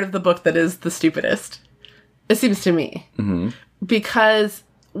the part of the book that is the stupidest. It seems to me. Because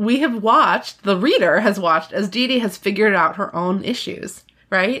we have watched, the reader has watched, as Dee Dee has figured out her own issues,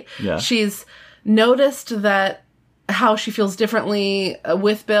 right? Yeah. She's noticed that how she feels differently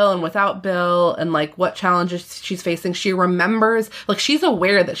with Bill and without Bill, and, like, what challenges she's facing. She remembers, like, she's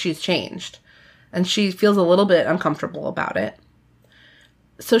aware that she's changed, and she feels a little bit uncomfortable about it.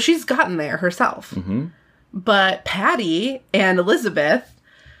 So she's gotten there herself. But Patty and Elizabeth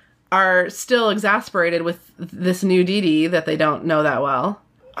are still exasperated with this new Dee Dee that they don't know that well.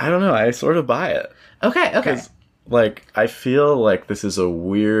 I don't know. I sort of buy it. Okay. Because, like, I feel like this is a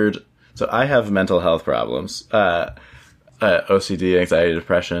weird... So I have mental health problems. OCD, anxiety,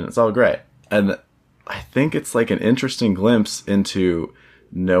 depression. It's all great. And I think it's like an interesting glimpse into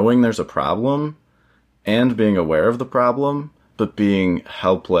knowing there's a problem and being aware of the problem, but being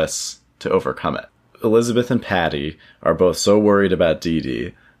helpless to overcome it. Elizabeth and Patty are both so worried about Dee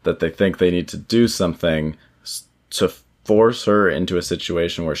Dee that they think they need to do something to force her into a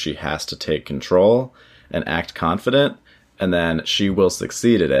situation where she has to take control and act confident, and then she will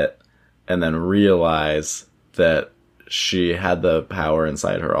succeed at it, and then realize that she had the power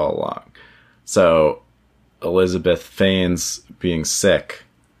inside her all along. So Elizabeth feigns being sick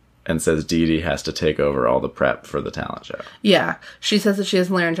and says Dee Dee has to take over all the prep for the talent show. Yeah. She says that she has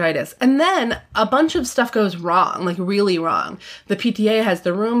laryngitis. And then a bunch of stuff goes wrong, like really wrong. The PTA has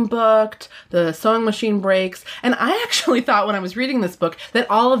the room booked, the sewing machine breaks. And I actually thought when I was reading this book that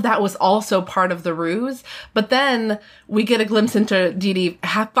all of that was also part of the ruse. But then we get a glimpse into Dee Dee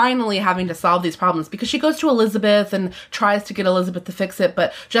finally having to solve these problems because she goes to Elizabeth and tries to get Elizabeth to fix it.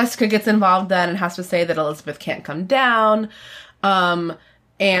 But Jessica gets involved then and has to say that Elizabeth can't come down.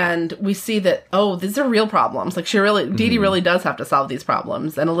 And we see that, oh, these are real problems. Like, Dee Dee really does have to solve these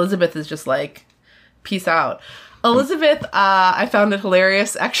problems. And Elizabeth is just like, peace out. Elizabeth, I found it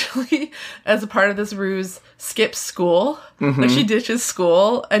hilarious, actually, as a part of this ruse, skips school. Like, she ditches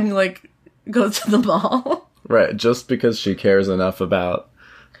school and, like, goes to the mall. Right, just because she cares enough about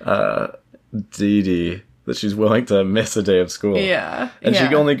Dee Dee that she's willing to miss a day of school. Yeah. And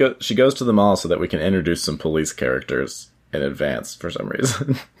she goes to the mall so that we can introduce some police characters in advance for some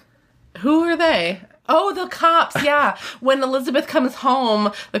reason. Who are they? Oh, the cops, yeah. When Elizabeth comes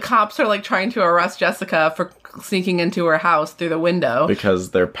home, the cops are, like, trying to arrest Jessica for sneaking into her house through the window.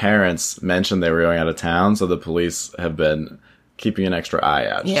 Because their parents mentioned they were going out of town, so the police have been keeping an extra eye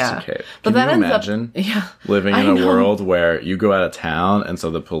out just in case. But Can that you ends imagine living in a world where you go out of town and so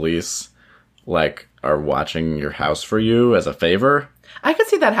the police, like, are watching your house for you as a favor? I could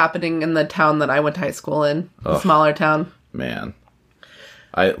see that happening in the town that I went to high school in, a smaller town. Man,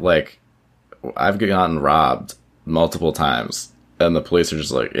 I've gotten robbed multiple times, and the police are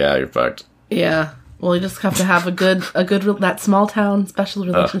just like, "Yeah, you're fucked." Yeah. Well, you just have to have that small town special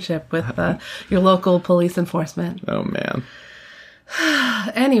relationship with your local police enforcement. Oh man.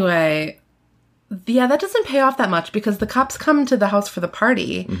 Anyway, yeah, that doesn't pay off that much because the cops come to the house for the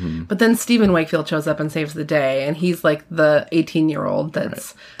party, but then Stephen Wakefield shows up and saves the day, and he's like the 18-year-old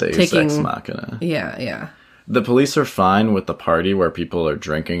that's Deus Ex Machina. Yeah. The police are fine with the party where people are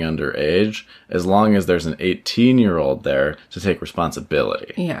drinking underage as long as there's an 18-year-old there to take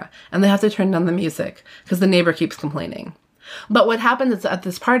responsibility. Yeah, and they have to turn down the music because the neighbor keeps complaining. But what happens at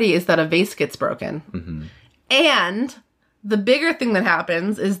this party is that a vase gets broken. And the bigger thing that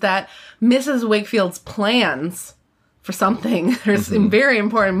happens is that Mrs. Wakefield's plans for something, her very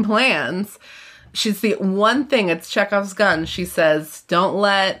important plans, she's the one thing, it's Chekhov's gun. She says, don't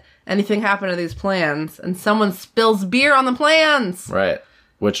let anything happen to these plans, and someone spills beer on the plans. Right.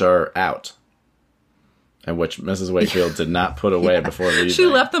 Which are out. And which Mrs. Wakefield did not put away before leaving. She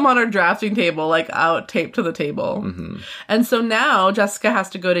left them on her drafting table, like out, taped to the table. And so now Jessica has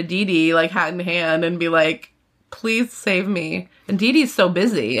to go to Dee Dee, like hat in hand, and be like, please save me. And Dee Dee's so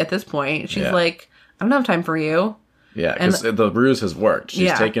busy at this point. She's like, I don't have time for you. Yeah, because the ruse has worked.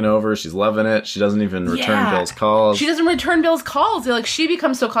 She's taken over. She's loving it. She doesn't even return Bill's calls. She doesn't return Bill's calls. Like, she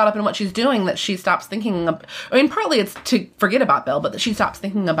becomes so caught up in what she's doing that she stops thinking of... I mean, partly it's to forget about Bill, but that she stops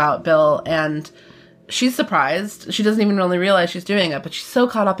thinking about Bill, and she's surprised. She doesn't even really realize she's doing it, but she's so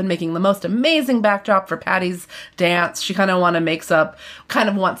caught up in making the most amazing backdrop for Patty's dance. She kind of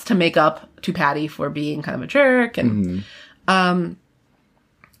wants to make up to Patty for being kind of a jerk. And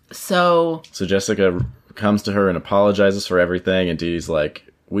So Jessica comes to her and apologizes for everything, and Dee Dee's like,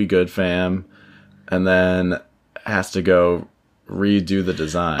 we good, fam, and then has to go redo the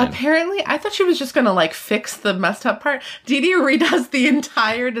design. Apparently, I thought she was just gonna, like, fix the messed up part. Dee Dee redoes the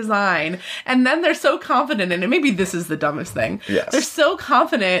entire design, and then they're so confident in it. Maybe this is the dumbest thing. Yes. They're so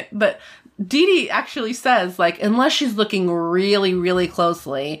confident, but Dee Dee actually says, like, unless she's looking really, really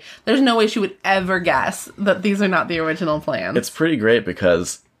closely, there's no way she would ever guess that these are not the original plans. It's pretty great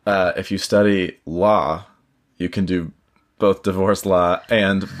because if you study law, you can do both divorce law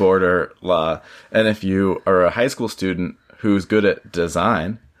and border law. And if you are a high school student who's good at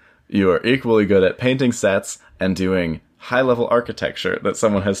design, you are equally good at painting sets and doing high-level architecture that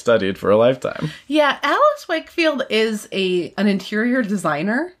someone has studied for a lifetime. Yeah, Alice Wakefield is an interior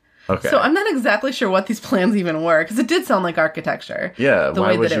designer. Okay. So I'm not exactly sure what these plans even were, because it did sound like architecture. Yeah, the why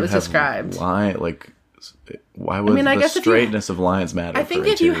way would that it you was have described. Why would I the guess if you- straightness of lines matter? I think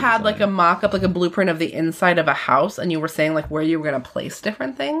for if you interior had like a design? mock-up, like a blueprint of the inside of a house, and you were saying like where you were going to place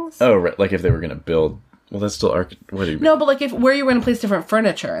different things. Oh, right, like if they were going to build... Well, that's still... What do you mean? No, but like if where you were going to place different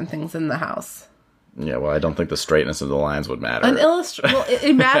furniture and things in the house. Yeah, well, I don't think the straightness of the lines would matter. Well,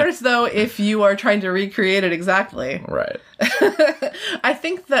 it matters though if you are trying to recreate it exactly. Right. I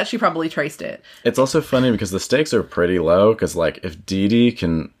think that she probably traced it. It's also funny because the stakes are pretty low, because, like, if Dee Dee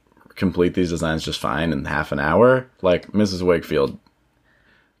can complete these designs just fine in half an hour, like, Mrs. Wakefield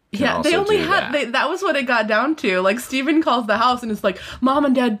can Yeah, they also only do had that. that was what it got down to. Like Steven calls the house and it's like, Mom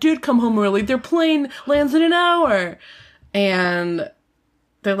and Dad did come home early. Their plane lands in an hour. And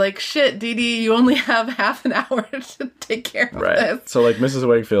they're like, shit, Dee Dee, you only have half an hour to take care of Right. this. So, like, Mrs.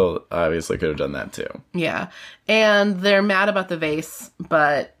 Wakefield obviously could have done that, too. Yeah. And they're mad about the vase,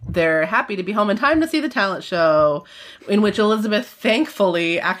 but they're happy to be home in time to see the talent show, in which Elizabeth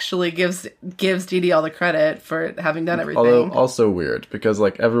thankfully actually gives Dee Dee all the credit for having done everything. Although, also weird, because,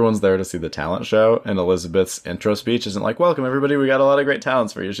 like, everyone's there to see the talent show, and Elizabeth's intro speech isn't like, welcome, everybody, we got a lot of great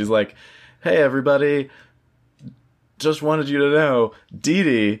talents for you. She's like, hey, everybody, just wanted you to know, Dee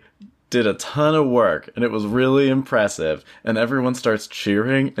Dee did a ton of work, and it was really impressive. And everyone starts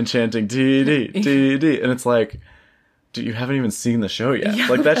cheering and chanting, Dee Dee, Dee Dee. And it's like, dude, you haven't even seen the show yet. Yeah,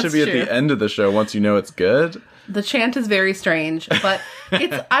 like, that should that's be at true. the end of the show once you know it's good. The chant is very strange, but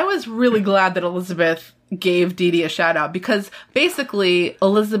I was really glad that Elizabeth gave Dee Dee a shout out, because basically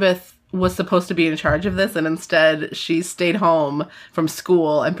Elizabeth was supposed to be in charge of this, and instead she stayed home from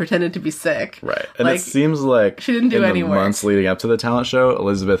school and pretended to be sick. Right. And Like, it seems like she didn't do in any the work. months leading up to the talent show,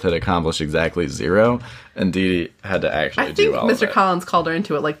 Elizabeth had accomplished exactly 0, and Dee Dee had to actually I think do all Mr. of it. Collins called her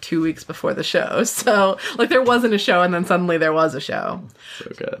into it like 2 weeks before the show. So, like, there wasn't a show, and then suddenly there was a show.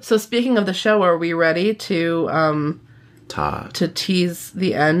 So good. So, speaking of the show, are we ready to Todd. tease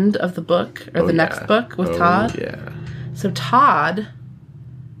the end of the book, or the next book with Todd? Yeah. So Todd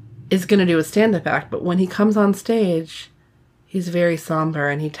is going to do a stand-up act, but when he comes on stage, he's very somber,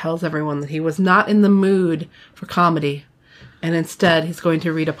 and he tells everyone that he was not in the mood for comedy, and instead he's going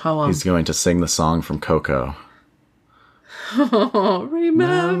to read a poem. He's going to sing the song from Coco. Oh,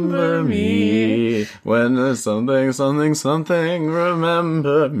 remember me. When there's something, something, something,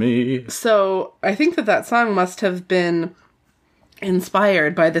 remember me. So I think that song must have been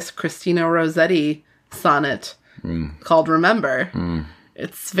inspired by this Christina Rossetti sonnet called Remember.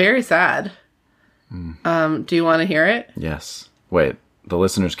 It's very sad. Do you want to hear it? Yes. Wait, the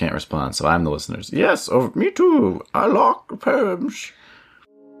listeners can't respond, so I'm the listeners. Yes, oh, me too. I like poems.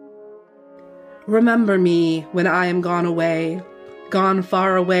 Remember me when I am gone away, gone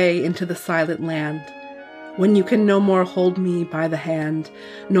far away into the silent land, when you can no more hold me by the hand,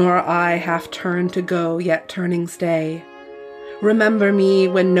 nor I half turn to go, yet turning stay. Remember me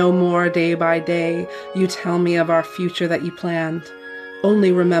when no more day by day you tell me of our future that you planned.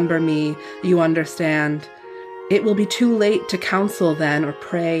 Only remember me, you understand. It will be too late to counsel then or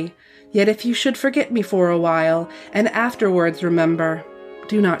pray, yet if you should forget me for a while, and afterwards remember,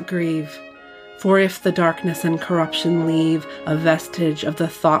 do not grieve. For if the darkness and corruption leave a vestige of the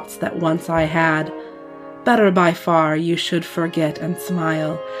thoughts that once I had, better by far you should forget and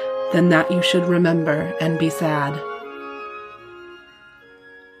smile than that you should remember and be sad.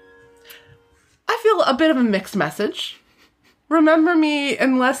 I feel a bit of a mixed message. Remember me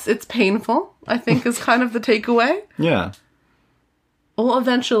unless it's painful, I think is kind of the takeaway. Yeah. Will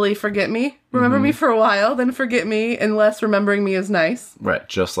eventually forget me. Remember me for a while, then forget me unless remembering me is nice. Right,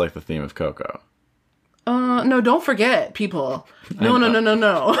 just like the theme of Coco. No, don't forget people. No. Because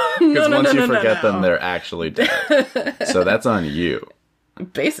No, once you no, forget no. them, they're actually dead. So that's on you.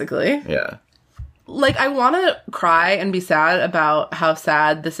 Basically. Yeah. Like, I want to cry and be sad about how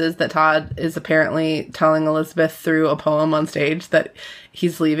sad this is that Todd is apparently telling Elizabeth through a poem on stage that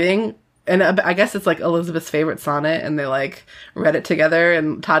he's leaving. And I guess it's like Elizabeth's favorite sonnet, and they like read it together,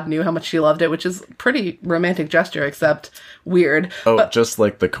 and Todd knew how much she loved it, which is a pretty romantic gesture, except weird. Oh, But just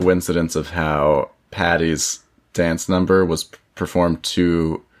like the coincidence of how Patty's dance number was performed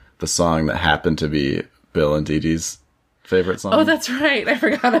to the song that happened to be Bill and Dee Dee's favorite song. oh, that's right. I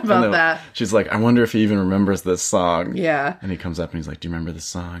forgot about that. She's like, I wonder if he even remembers this song. Yeah. And he comes up and he's like, do you remember this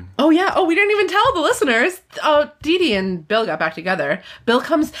song? Oh, yeah. Oh, we didn't even tell the listeners. Oh, Dee Dee and Bill got back together. Bill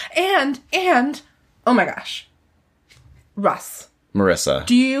comes and, oh my gosh. Russ, Marissa.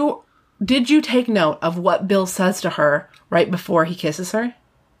 did you take note of what Bill says to her right before he kisses her?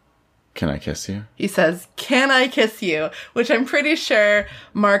 Can I kiss you? He says, "Can I kiss you?" Which I'm pretty sure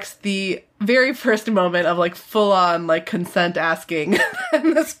marks the very first moment of like full on like consent asking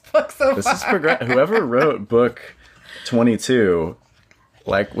in this book so This far. is whoever wrote book 22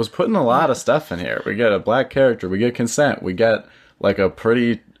 like was putting a lot of stuff in here. We get a black character, we get consent, we get like a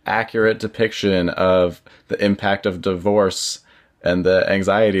pretty accurate depiction of the impact of divorce and the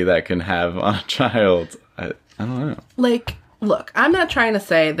anxiety that can have on a child. I don't know. Like, look, I'm not trying to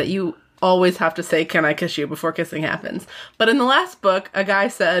say that you always have to say, "Can I kiss you?" before kissing happens. But in the last book, a guy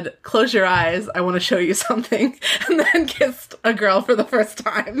said, "Close your eyes, I want to show you something," and then kissed a girl for the first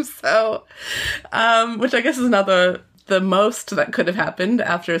time. So, which I guess is not the most that could have happened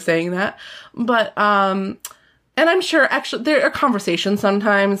after saying that. But, and I'm sure actually there are conversations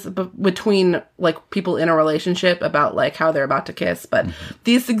sometimes between like people in a relationship about like how they're about to kiss. But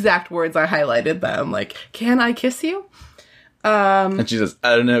these exact words I highlighted them, like, "Can I kiss you?" And she says,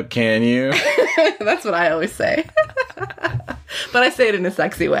 "I don't know, can you?" That's what I always say. But I say it in a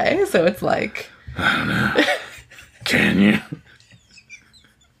sexy way, so it's like... I don't know. Can you?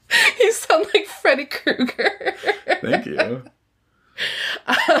 You sound like Freddy Krueger. Thank you.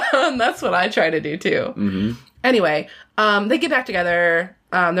 That's what I try to do, too. Mm-hmm. Anyway, they get back together.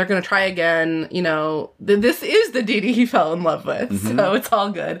 They're going to try again. You know, this is the Dee Dee he fell in love with, so it's all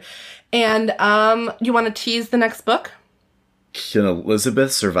good. And you want to tease the next book? Can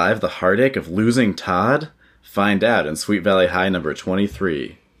Elizabeth survive the heartache of losing Todd? Find out in Sweet Valley High number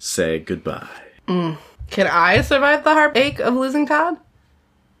 23. Say goodbye. Can I survive the heartache of losing Todd?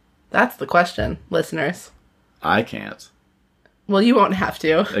 That's the question, listeners. I can't. Well, you won't have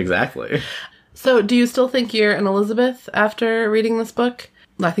to. Exactly. So, do you still think you're an Elizabeth after reading this book?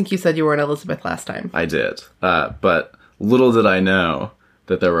 I think you said you were an Elizabeth last time. I did. But little did I know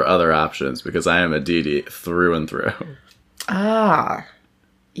that there were other options because I am a Dee Dee through and through. Ah.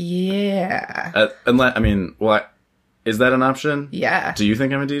 Yeah. Is that an option? Yeah. Do you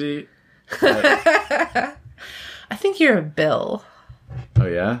think I'm a Dee Dee? I think you're a Bill. Oh,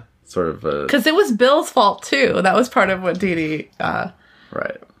 yeah? Sort of a... Because it was Bill's fault, too. That was part of what Dee Dee...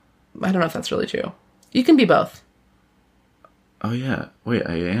 Right. I don't know if that's really true. You can be both. Oh, yeah. Wait,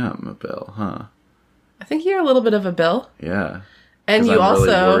 I am a Bill, huh? I think you're a little bit of a Bill. Yeah. And you I'm also...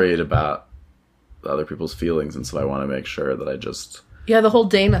 really worried about other people's feelings, and so I want to make sure that I just... Yeah, the whole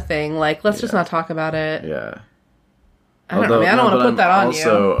Dana thing. Like, let's just not talk about it. Yeah. I don't know. I don't want to put that on you. I'm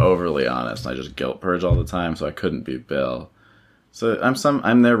also overly honest. I just guilt purge all the time, so I couldn't be Bill. So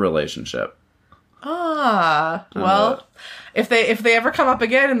I'm their relationship. Ah, well, if they ever come up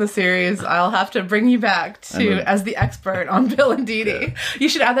again in the series, I'll have to bring you back as the expert on Bill and Dee Dee. Yeah. You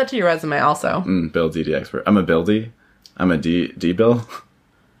should add that to your resume also. Bill Dee Dee expert. I'm a Bill Dee. I'm a D Bill.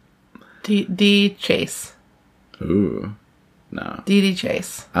 D Chase. Ooh, no. Dee Dee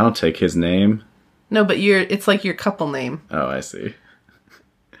Chase. I don't take his name. No, but it's like your couple name. Oh, I see.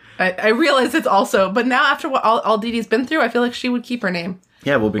 I realize it's also, but now after what all Dee Dee's been through, I feel like she would keep her name.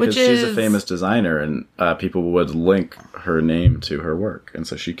 Yeah, well, because she's a famous designer, and people would link her name to her work, and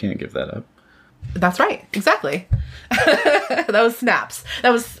so she can't give that up. That's right, exactly. That was snaps. That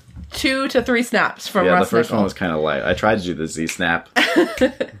was 2 to 3 snaps from Russ. Yeah, the first Nichol. one was kind of light. I tried to do the Z snap.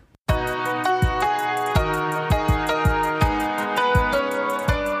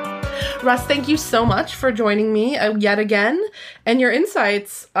 Russ, thank you so much for joining me yet again. And your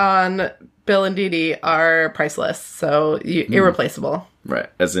insights on Bill and Dee Dee are priceless, so irreplaceable.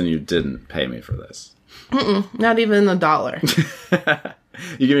 Right, as in you didn't pay me for this. Not even $1.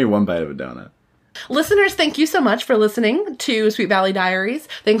 You give me one bite of a donut. Listeners, thank you so much for listening to Sweet Valley Diaries.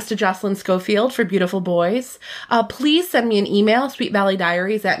 Thanks to Jocelyn Schofield for Beautiful Boys. Please send me an email,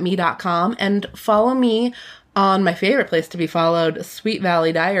 sweetvalleydiaries@me.com, and follow me on my favorite place to be followed, Sweet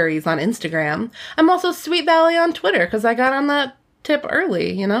Valley Diaries on Instagram. I'm also Sweet Valley on Twitter because I got on that tip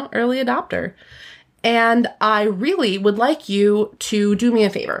early, early adopter. And I really would like you to do me a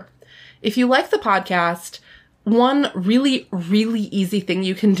favor. If you like the podcast, one really, really easy thing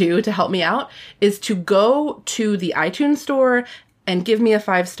you can do to help me out is to go to the iTunes store and give me a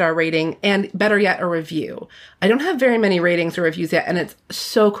 5-star rating, and better yet, a review. I don't have very many ratings or reviews yet, and it's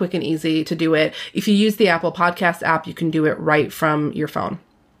so quick and easy to do it. If you use the Apple Podcast app, you can do it right from your phone.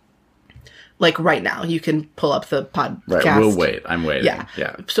 Like right now, you can pull up the podcast. Right, we'll wait. I'm waiting.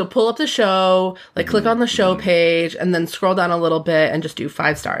 Yeah. So pull up the show, click on the show page, and then scroll down a little bit and just do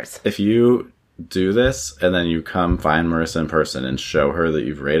 5 stars. If you do this, and then you come find Marissa in person and show her that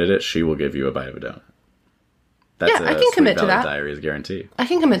you've rated it, she will give you a bite of a donut. That's I can commit to that. Diaries guarantee. I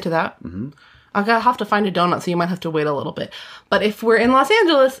can commit to that. Mm-hmm. I'll have to find a donut, so you might have to wait a little bit. But if we're in Los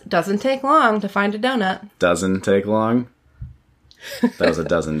Angeles, doesn't take long to find a donut. Doesn't take long? That was a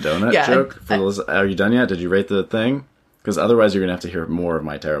dozen donut Yeah, joke. Are you done yet? Did you rate the thing? Because otherwise you're going to have to hear more of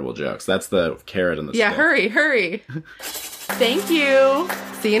my terrible jokes. That's the carrot in the Yeah, stick. hurry. Thank you.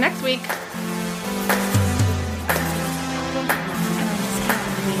 See you next week.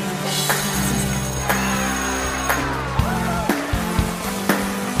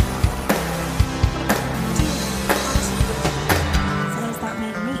 So does that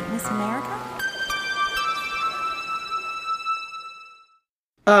make me Miss America?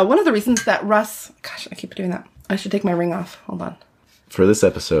 One of the reasons that Russ... Gosh, I keep doing that. I should take my ring off. Hold on. For this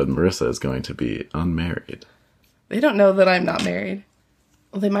episode, Marissa is going to be unmarried. They don't know that I'm not married.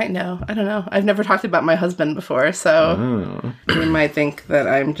 Well, they might know. I don't know. I've never talked about my husband before, so they might think that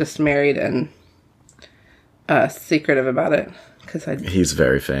I'm just married and secretive about it. He's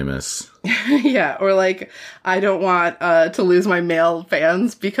very famous. Yeah, or like, I don't want to lose my male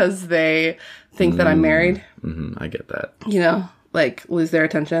fans because they think that I'm married. I get that. You know, like, lose their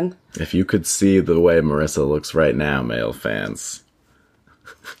attention. If you could see the way Marissa looks right now, male fans,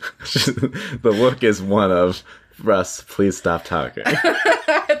 the look is one of, Russ, please stop talking.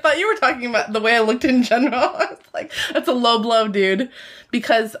 I thought you were talking about the way I looked in general. I was like, that's a low blow, dude.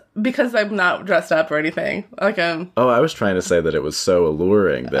 Because I'm not dressed up or anything. Like, Oh, I was trying to say that it was so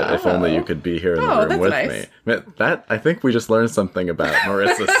alluring that if only you could be here in the room that's with nice. me. That I think we just learned something about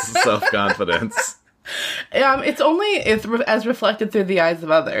Marissa's self-confidence. it's as reflected through the eyes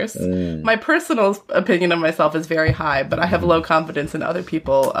of others. My personal opinion of myself is very high, but I have low confidence in other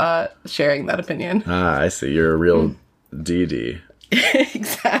people sharing that opinion. Ah, I see. You're a real Dee.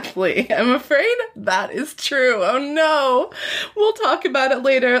 Exactly. I'm afraid that is true. Oh no. We'll talk about it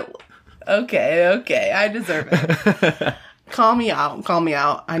later. Okay. I deserve it. Call me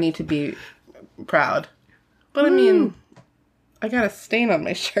out. I need to be proud. But I mean, I got a stain on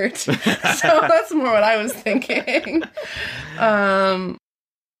my shirt. So that's more what I was thinking.